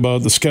right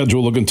about the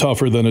schedule looking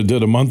tougher than it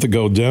did a month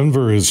ago.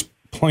 Denver is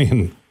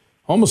playing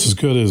almost as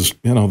good as,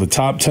 the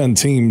top 10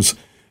 teams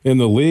in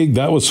the league.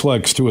 That was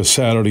flexed to a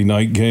Saturday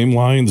night game.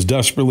 Lions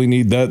desperately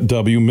need that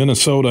W.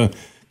 Minnesota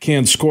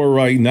can't score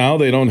right now.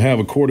 They don't have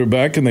a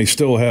quarterback, and they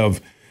still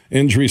have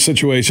injury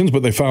situations,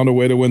 but they found a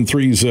way to win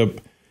 3-zip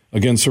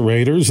against the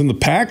Raiders. And the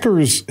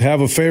Packers have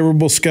a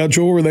favorable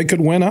schedule where they could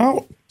win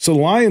out. So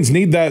the Lions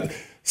need that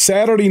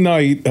Saturday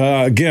night.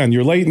 Again,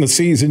 you're late in the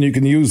season. You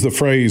can use the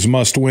phrase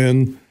must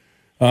win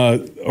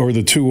or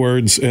the two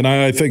words. And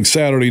I think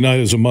Saturday night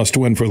is a must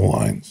win for the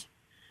Lions.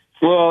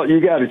 Well,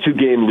 you got a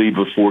 2-game lead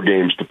with 4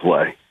 games to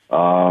play.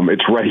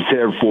 It's right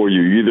there for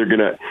you. You're either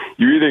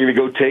gonna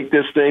go take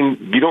this thing.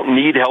 You don't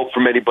need help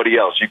from anybody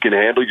else. You can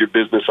handle your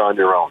business on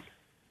your own.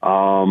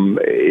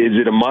 Is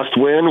it a must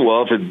win?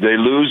 Well, if they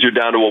lose, you're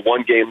down to a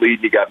 1-game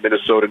lead. You got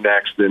Minnesota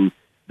next, and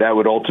that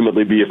would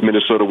ultimately be if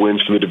Minnesota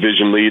wins for the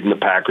division lead, and the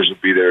Packers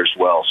would be there as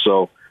well.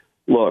 So,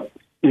 look,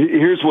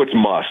 here's what's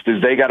must,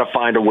 is they got to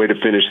find a way to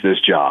finish this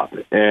job.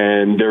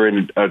 And they're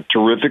in a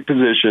terrific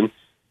position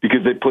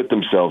because they put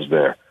themselves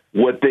there.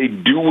 What they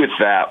do with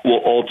that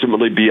will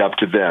ultimately be up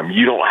to them.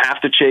 You don't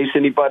have to chase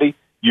anybody.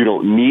 You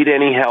don't need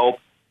any help.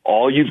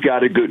 All you've got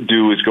to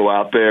do is go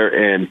out there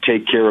and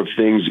take care of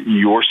things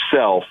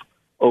yourself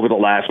over the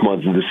last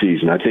month of the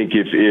season. I think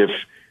if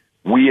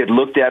we had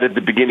looked at it at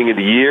the beginning of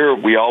the year,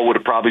 we all would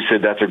have probably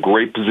said that's a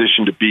great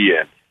position to be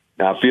in.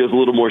 Now, it feels a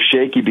little more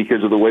shaky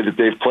because of the way that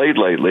they've played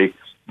lately,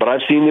 but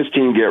I've seen this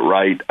team get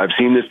right. I've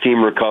seen this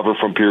team recover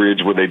from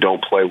periods where they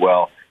don't play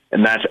well,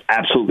 and that's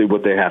absolutely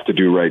what they have to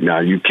do right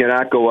now. You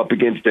cannot go up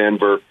against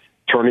Denver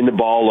turning the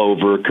ball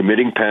over,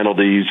 committing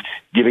penalties,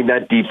 giving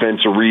that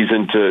defense a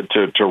reason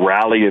to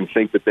rally and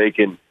think that they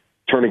can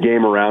turn a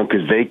game around,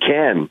 because they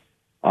can.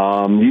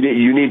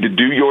 You need to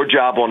do your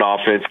job on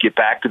offense, get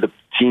back to the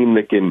team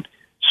that can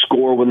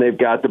score when they've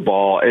got the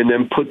ball, and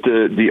then put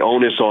the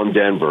onus on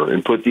Denver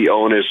and put the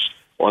onus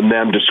on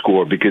them to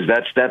score, because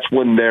that's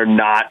when they're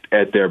not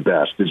at their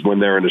best, is when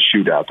they're in a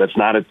shootout. That's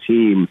not a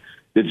team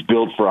that's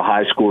built for a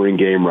high-scoring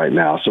game right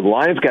now. So the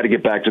Lions got to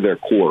get back to their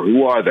core.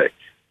 Who are they?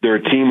 They're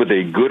a team with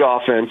a good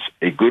offense,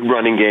 a good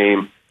running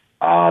game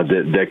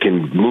that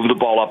can move the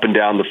ball up and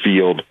down the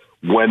field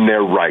when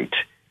they're right.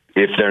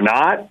 If they're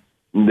not,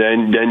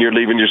 then you're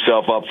leaving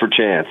yourself up for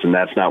chance, and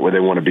that's not where they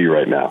want to be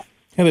right now.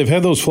 And they've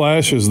had those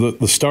flashes.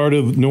 The start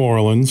of New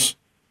Orleans,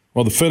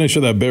 well, the finish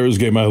of that Bears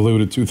game I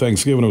alluded to,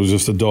 Thanksgiving, it was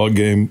just a dog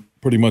game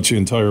pretty much the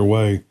entire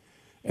way.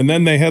 And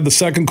then they had the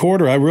second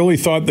quarter. I really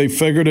thought they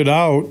figured it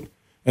out,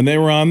 and they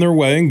were on their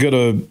way and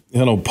going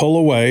to pull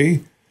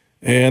away.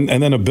 And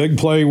then a big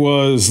play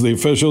was the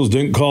officials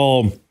didn't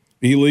call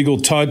illegal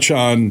touch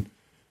on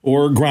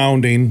or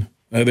grounding.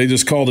 They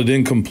just called it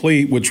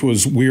incomplete, which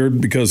was weird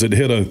because it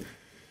hit a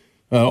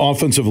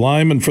offensive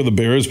lineman for the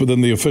Bears. But then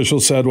the official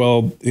said,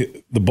 well,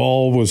 the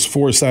ball was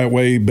forced that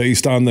way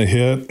based on the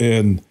hit.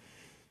 And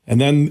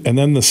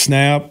then the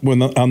snap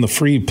on the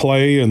free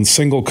play and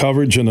single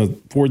coverage in a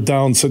 4th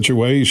down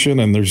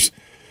situation. And there's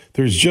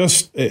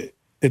just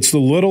it's the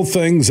little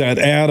things that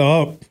add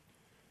up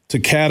to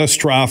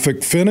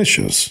catastrophic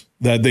finishes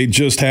that they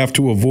just have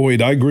to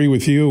avoid. I agree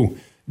with you.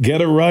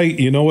 Get it right.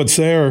 You know it's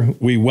there.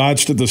 We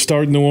watched at the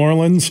start in New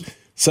Orleans,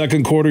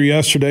 second quarter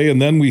yesterday,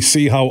 and then we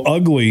see how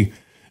ugly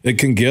it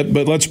can get.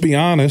 But let's be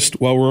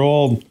honest, while we're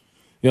all,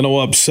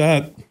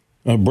 upset,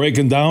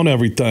 breaking down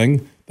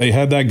everything, they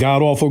had that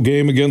god-awful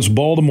game against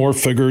Baltimore,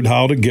 figured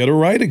how to get it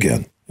right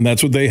again. And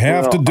that's what they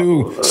have to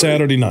do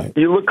Saturday night.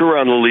 You look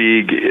around the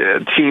league,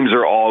 teams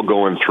are all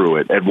going through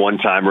it at one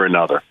time or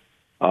another.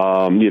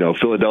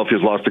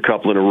 Philadelphia's lost a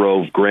couple in a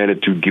row,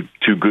 granted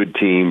two good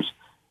teams.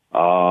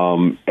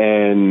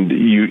 And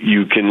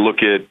you can look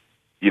at,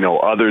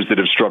 others that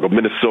have struggled.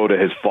 Minnesota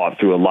has fought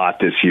through a lot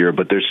this year,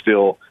 but they're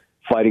still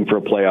fighting for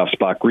a playoff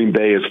spot. Green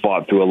Bay has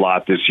fought through a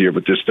lot this year,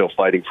 but they're still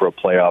fighting for a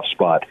playoff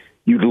spot.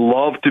 You'd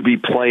love to be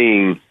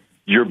playing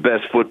your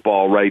best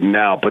football right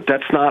now, but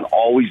that's not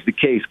always the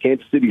case.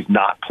 Kansas City's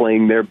not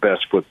playing their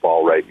best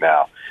football right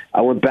now.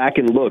 I went back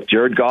and looked.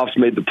 Jared Goff's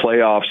made the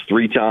playoffs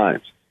 3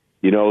 times.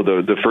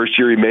 The first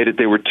year he made it,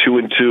 they were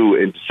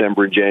 2-2 in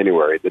December and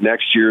January. The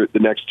next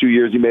 2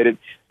 years he made it,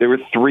 they were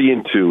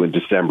 3-2 in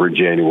December and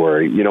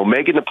January.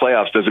 Making the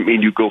playoffs doesn't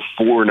mean you go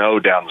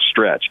 4-0 down the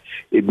stretch.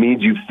 It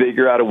means you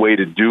figure out a way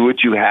to do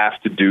what you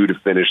have to do to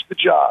finish the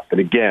job.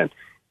 And again,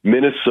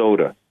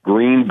 Minnesota,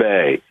 Green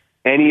Bay,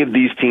 any of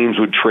these teams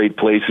would trade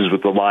places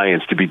with the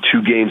Lions to be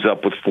 2 games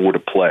up with 4 to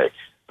play.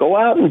 Go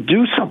out and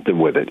do something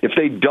with it. If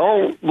they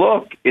don't,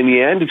 look, in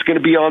the end, it's going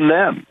to be on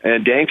them.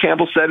 And Dan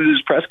Campbell said at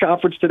his press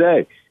conference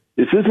today,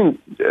 this isn't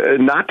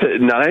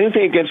not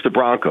anything against the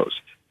Broncos,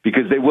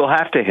 because they will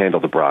have to handle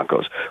the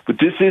Broncos. But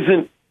this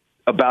isn't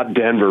about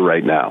Denver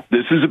right now.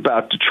 This is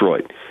about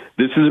Detroit.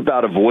 This is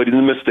about avoiding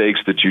the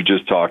mistakes that you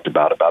just talked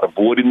about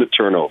avoiding the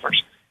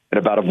turnovers, and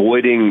about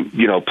avoiding,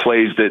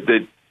 plays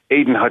that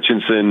Aiden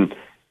Hutchinson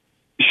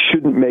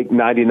shouldn't make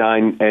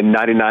 99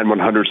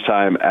 100th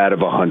time out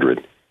of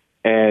 100.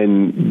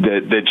 And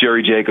that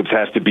Jerry Jacobs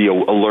has to be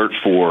alert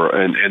for,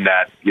 and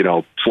that,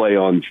 play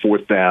on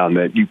 4th down,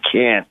 that you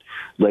can't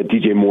let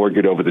DJ Moore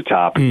get over the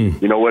top.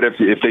 You know what?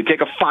 If they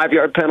take a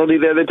 5-yard penalty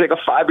there, they take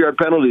a 5-yard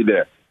penalty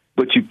there.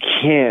 But you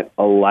can't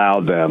allow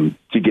them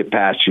to get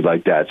past you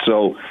like that.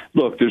 So,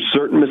 look, there's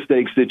certain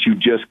mistakes that you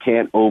just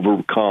can't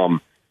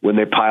overcome when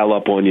they pile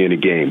up on you in a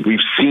game. We've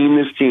seen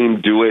this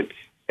team do it,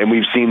 and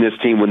we've seen this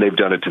team when they've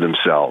done it to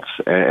themselves.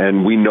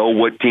 And we know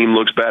what team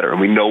looks better,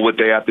 and we know what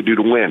they have to do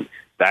to win.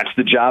 That's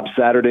the job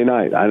Saturday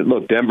night.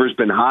 Look, Denver's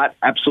been hot,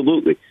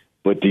 absolutely.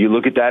 But do you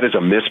look at that as a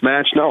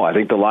mismatch? No, I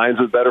think the Lions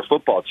are a better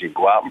football team.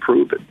 Go out and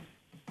prove it.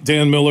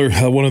 Dan Miller,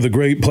 one of the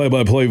great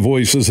play-by-play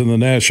voices in the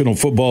National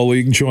Football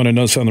League, joining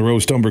us on the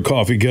Roast Umber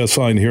Coffee guest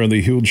line here on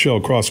the Huge Show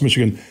across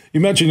Michigan. You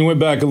mentioned you went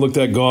back and looked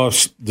at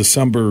Goff's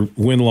December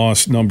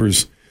win-loss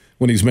numbers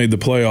when he's made the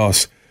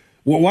playoffs.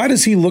 Well, why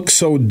does he look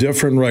so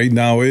different right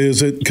now?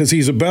 Is it because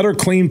he's a better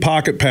clean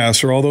pocket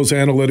passer? All those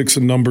analytics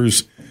and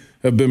numbers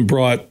have been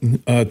brought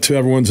to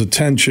everyone's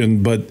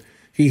attention, but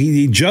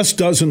he just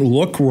doesn't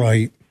look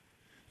right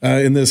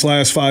in this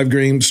last 5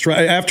 games.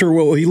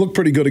 He looked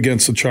pretty good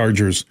against the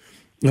Chargers.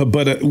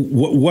 But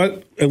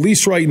what at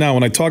least right now,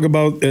 when I talk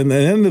about in the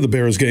end of the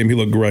Bears game, he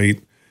looked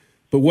great.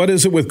 But what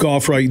is it with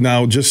Goff right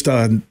now? Just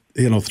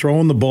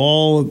throwing the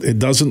ball, it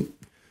doesn't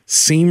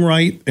seem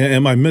right.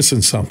 Am I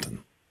missing something?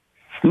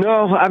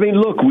 No, I mean,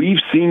 look, we've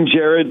seen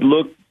Jared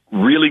look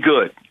really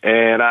good,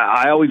 and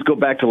I always go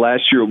back to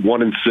last year at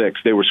 1-6.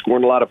 They were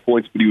scoring a lot of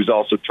points, but he was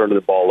also turning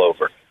the ball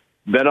over.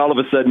 Then all of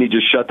a sudden, he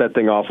just shut that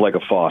thing off like a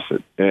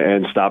faucet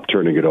and stopped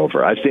turning it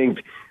over. I think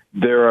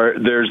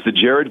there's the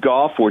Jared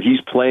Goff where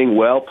he's playing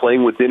well,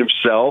 playing within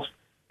himself,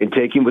 and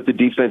taking what the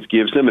defense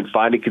gives him and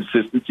finding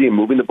consistency and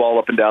moving the ball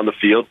up and down the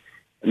field.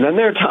 And then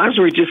there are times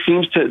where he just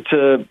seems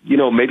to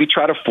maybe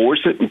try to force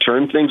it and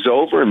turn things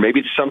over, and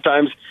maybe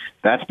sometimes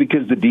that's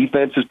because the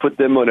defense has put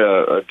them on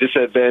a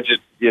disadvantage,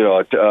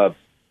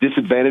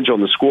 disadvantage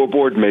on the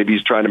scoreboard. Maybe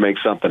he's trying to make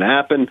something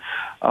happen.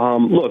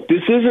 Look,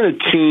 this isn't a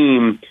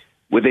team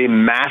with a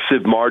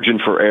massive margin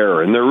for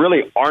error, and there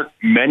really aren't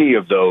many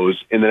of those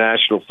in the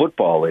National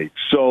Football League.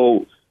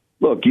 So,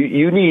 look,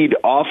 you need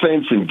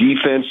offense and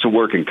defense to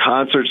work in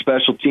concert,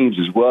 special teams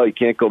as well. You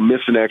can't go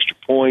missing extra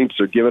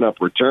points or giving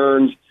up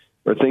returns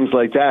or things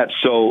like that.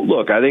 So,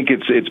 look, I think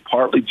it's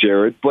partly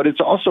Jared, but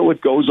it's also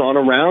what goes on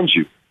around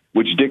you,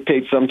 which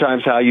dictates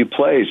sometimes how you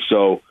play.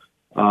 So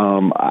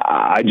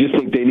I just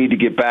think they need to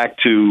get back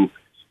to,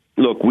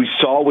 look, we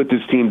saw what this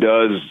team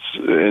does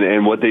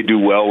and what they do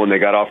well when they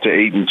got off to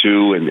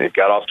 8-2 and it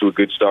got off to a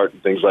good start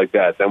and things like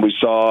that. Then we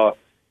saw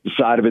the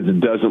side of it that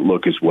doesn't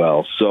look as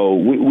well. So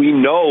we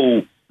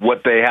know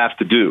what they have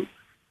to do.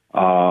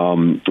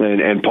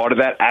 And part of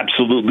that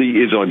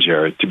absolutely is on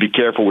Jared, to be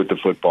careful with the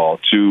football,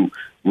 to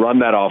run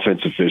that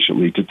offense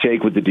efficiently, to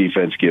take what the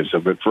defense gives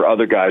them, but for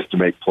other guys to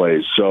make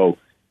plays. So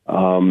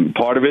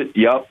part of it,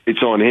 yep,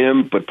 it's on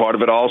him, but part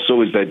of it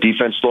also is that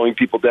defense slowing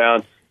people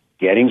down,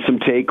 getting some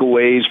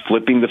takeaways,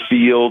 flipping the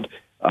field,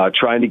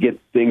 trying to get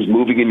things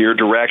moving in your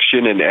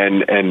direction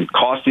and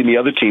costing the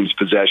other team's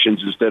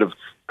possessions instead of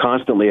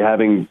constantly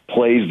having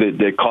plays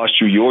that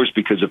cost you yours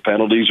because of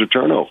penalties or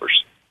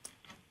turnovers.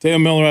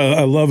 Dan Miller,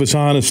 I love his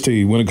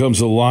honesty when it comes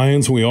to the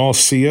Lions. We all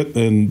see it,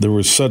 and there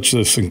was such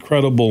this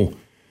incredible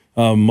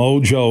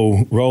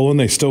mojo rolling.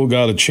 They still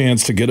got a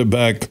chance to get it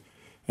back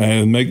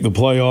and make the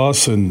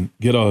playoffs and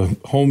get a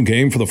home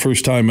game for the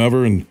first time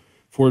ever in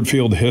Ford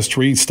Field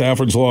history.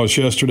 Stafford's loss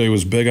yesterday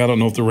was big. I don't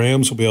know if the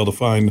Rams will be able to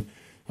find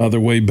their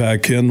way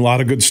back in. A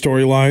lot of good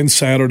storylines.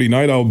 Saturday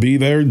night, I'll be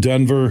there.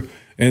 Denver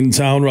in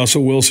town.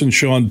 Russell Wilson,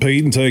 Sean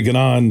Payton taking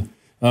on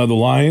the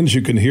Lions.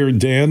 You can hear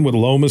Dan with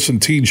Lomas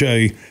and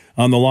TJ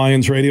on the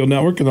Lions Radio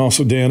Network, and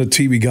also Dan, a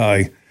TV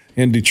guy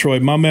in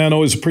Detroit. My man,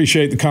 always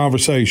appreciate the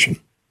conversation.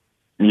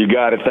 You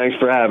got it. Thanks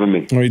for having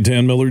me. All right,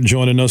 Dan Miller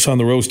joining us on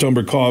the Roast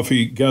Umber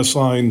Coffee guest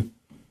line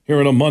here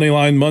on a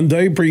Moneyline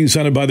Monday,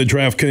 presented by the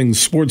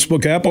DraftKings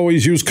Sportsbook app.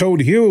 Always use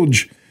code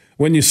HUGE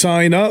when you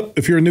sign up.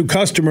 If you're a new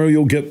customer,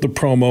 you'll get the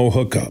promo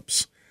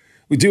hookups.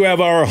 We do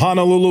have our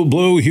Honolulu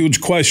Blue Huge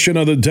Question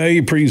of the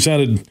Day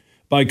presented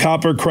by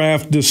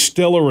Coppercraft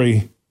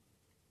Distillery.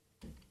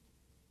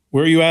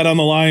 Where are you at on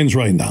the Lions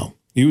right now?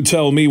 You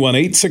tell me.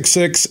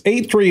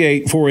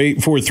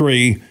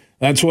 1-866-838-4843.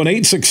 That's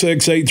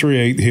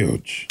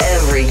 1-866-838-HUGE.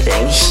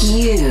 Everything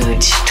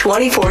huge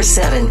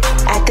 24/7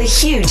 at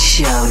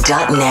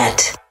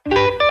thehugeshow.net.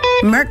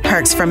 Merc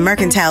Perks from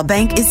Mercantile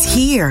Bank is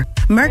here.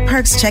 Merck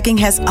Perks Checking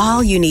has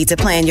all you need to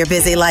plan your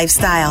busy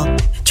lifestyle.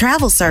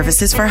 Travel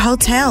services for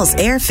hotels,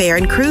 airfare,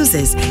 and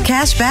cruises,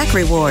 cash back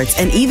rewards,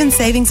 and even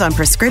savings on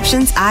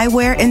prescriptions,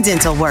 eyewear, and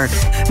dental work.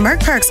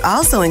 Merck Perks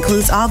also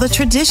includes all the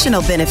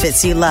traditional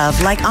benefits you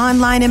love, like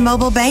online and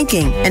mobile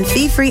banking, and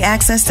fee-free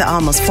access to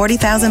almost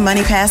 40,000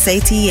 MoneyPass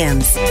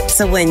ATMs.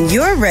 So when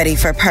you're ready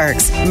for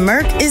perks,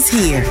 Merck is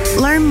here.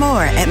 Learn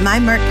more at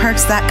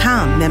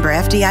mymerckperks.com. Member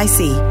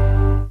FDIC.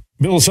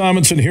 Bill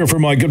Simonson here for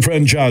my good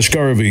friend Josh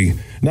Garvey.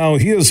 Now,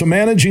 he is a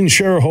managing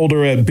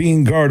shareholder at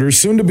Beene Garter,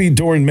 soon to be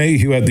Doeren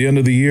Mayhew at the end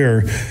of the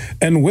year.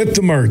 And with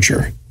the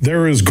merger,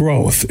 there is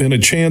growth and a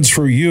chance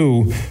for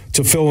you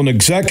to fill an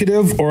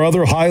executive or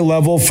other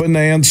high-level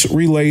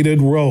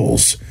finance-related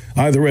roles,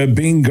 either at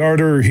Beene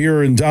Garter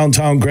here in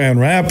downtown Grand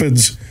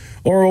Rapids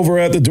or over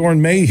at the Doeren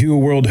Mayhew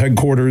World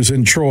Headquarters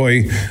in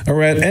Troy,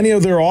 or at any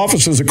of their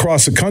offices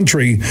across the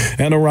country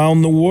and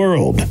around the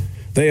world.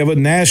 They have a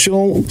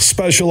national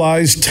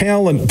specialized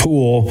talent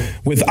pool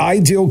with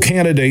ideal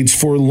candidates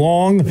for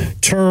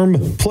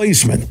long-term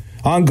placement,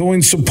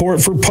 ongoing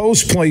support for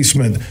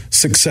post-placement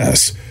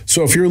success.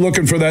 So if you're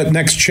looking for that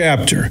next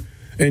chapter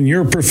in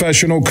your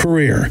professional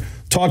career,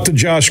 talk to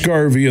Josh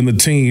Garvey and the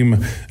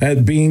team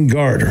at Beene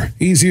Garter.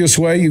 Easiest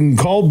way, you can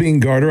call Beene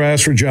Garter,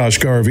 ask for Josh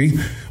Garvey,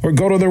 or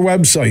go to their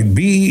website,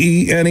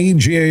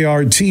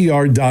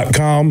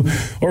 BEENEGARTR.com,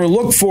 or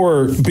look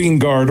for Beene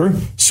Garter,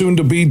 soon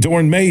to be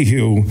Doeren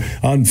Mayhew,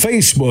 on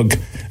Facebook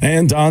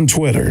and on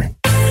Twitter.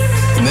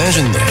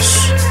 Imagine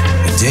this,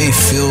 a day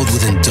filled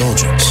with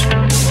indulgence,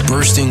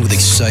 bursting with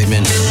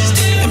excitement,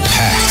 and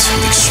packed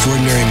with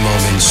extraordinary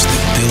moments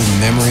that build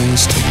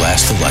memories to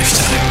last a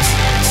lifetime.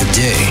 A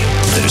day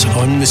that is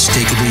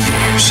unmistakably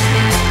yours,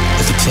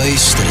 at the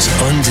place that is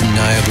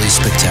undeniably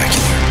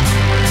spectacular.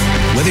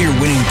 Whether you're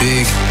winning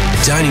big,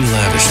 dining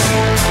lavishly,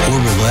 or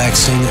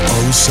relaxing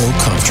oh so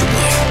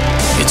comfortably,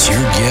 it's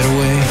your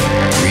getaway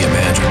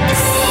reimagined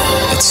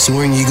at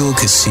Soaring Eagle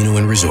Casino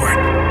and Resort.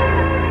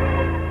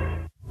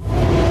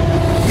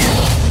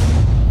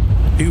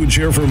 Huge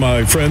here for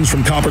my friends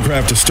from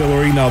Coppercraft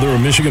Distillery. Now, they're a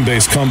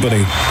Michigan-based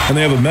company, and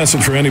they have a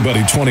message for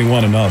anybody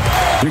 21 and up.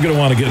 You're going to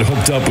want to get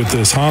hooked up with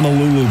this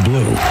Honolulu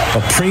Blue,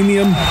 a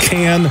premium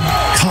can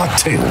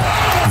cocktail.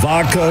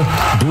 Vodka,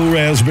 blue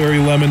raspberry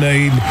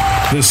lemonade.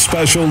 This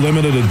special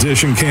limited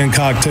edition canned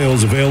cocktail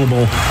is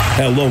available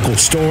at local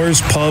stores,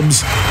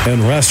 pubs,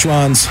 and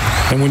restaurants.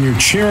 And when you're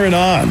cheering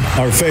on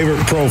our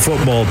favorite pro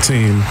football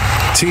team,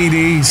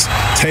 TDs,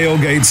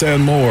 tailgates,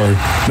 and more,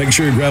 make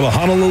sure you grab a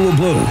Honolulu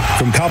Blue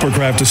from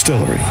Coppercraft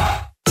Distillery.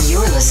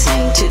 You're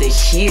listening to The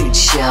Huge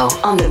Show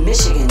on the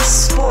Michigan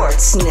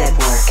Sports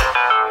Network.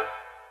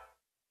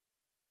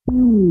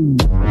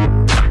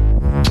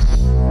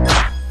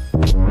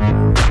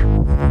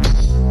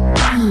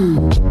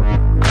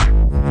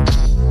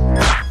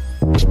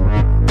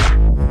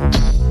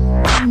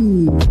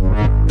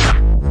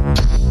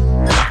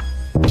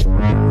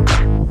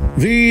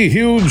 The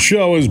Huge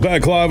Show is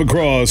back live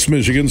across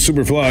Michigan.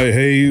 Superfly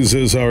Hayes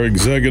is our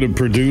executive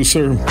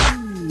producer.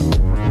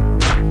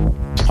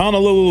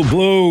 Honolulu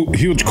Blue,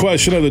 huge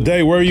question of the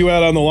day. Where are you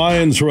at on the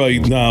Lions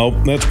right now?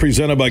 That's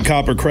presented by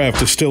Coppercraft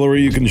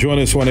Distillery. You can join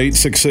us on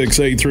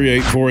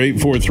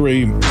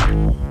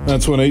 866-838-4843.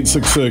 That's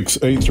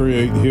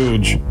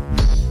 1-866-838-HUGE.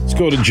 Let's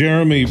go to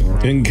Jeremy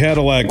in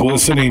Cadillac,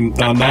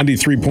 listening on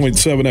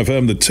 93.7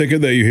 FM. The ticket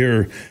that you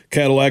hear,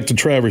 Cadillac to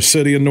Traverse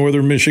City in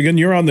northern Michigan.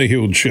 You're on The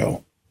Huge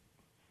Show.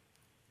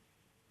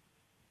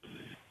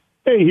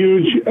 Hey,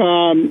 Huge.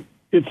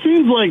 It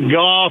seems like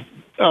Goff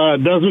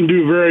doesn't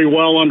do very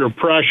well under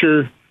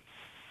pressure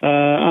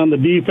on the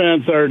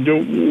defense.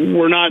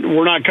 We're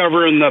not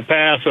covering the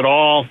pass at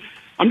all.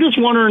 I'm just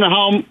wondering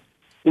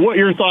what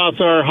your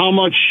thoughts are. How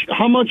much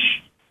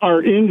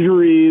are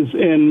injuries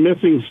and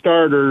missing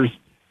starters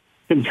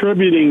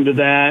contributing to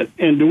that?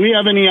 And do we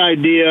have any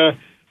idea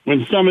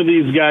when some of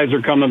these guys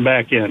are coming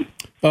back in?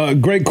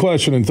 Great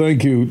question, and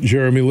thank you,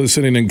 Jeremy,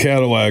 listening in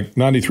Cadillac,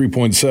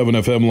 93.7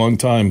 FM, long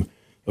time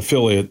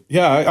affiliate.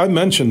 Yeah, I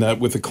mentioned that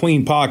with a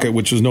clean pocket,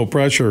 which is no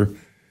pressure,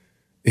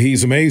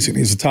 he's amazing.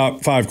 He's a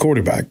top 5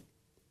 quarterback.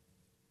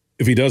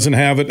 If he doesn't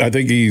have it, I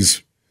think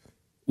he's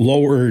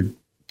lower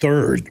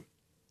third.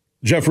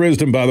 Jeff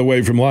Risdon, by the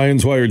way, from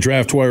Lions Wire,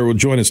 Draft Wire, will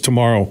join us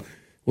tomorrow.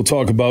 We'll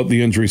talk about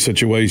the injury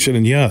situation.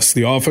 And yes,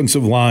 the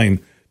offensive line,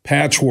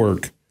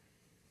 patchwork.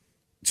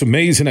 It's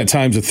amazing at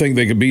times to think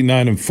they could be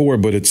 9-4,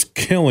 but it's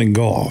killing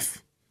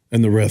Goff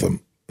and the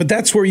rhythm. But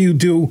that's where you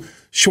do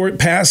short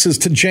passes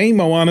to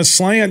J-Mo on a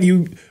slant.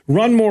 You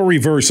run more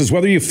reverses,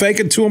 whether you fake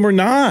it to him or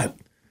not.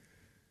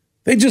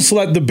 They just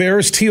let the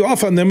Bears tee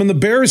off on them, and the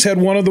Bears had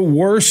one of the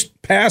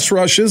worst pass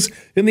rushes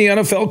in the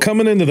NFL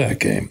coming into that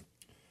game.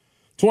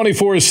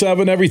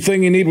 24/7,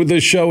 everything you need with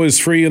this show is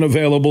free and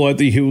available at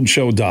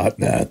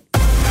thehugeshow.net.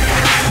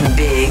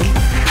 Big,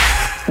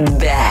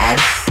 bad,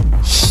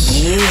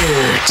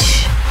 huge.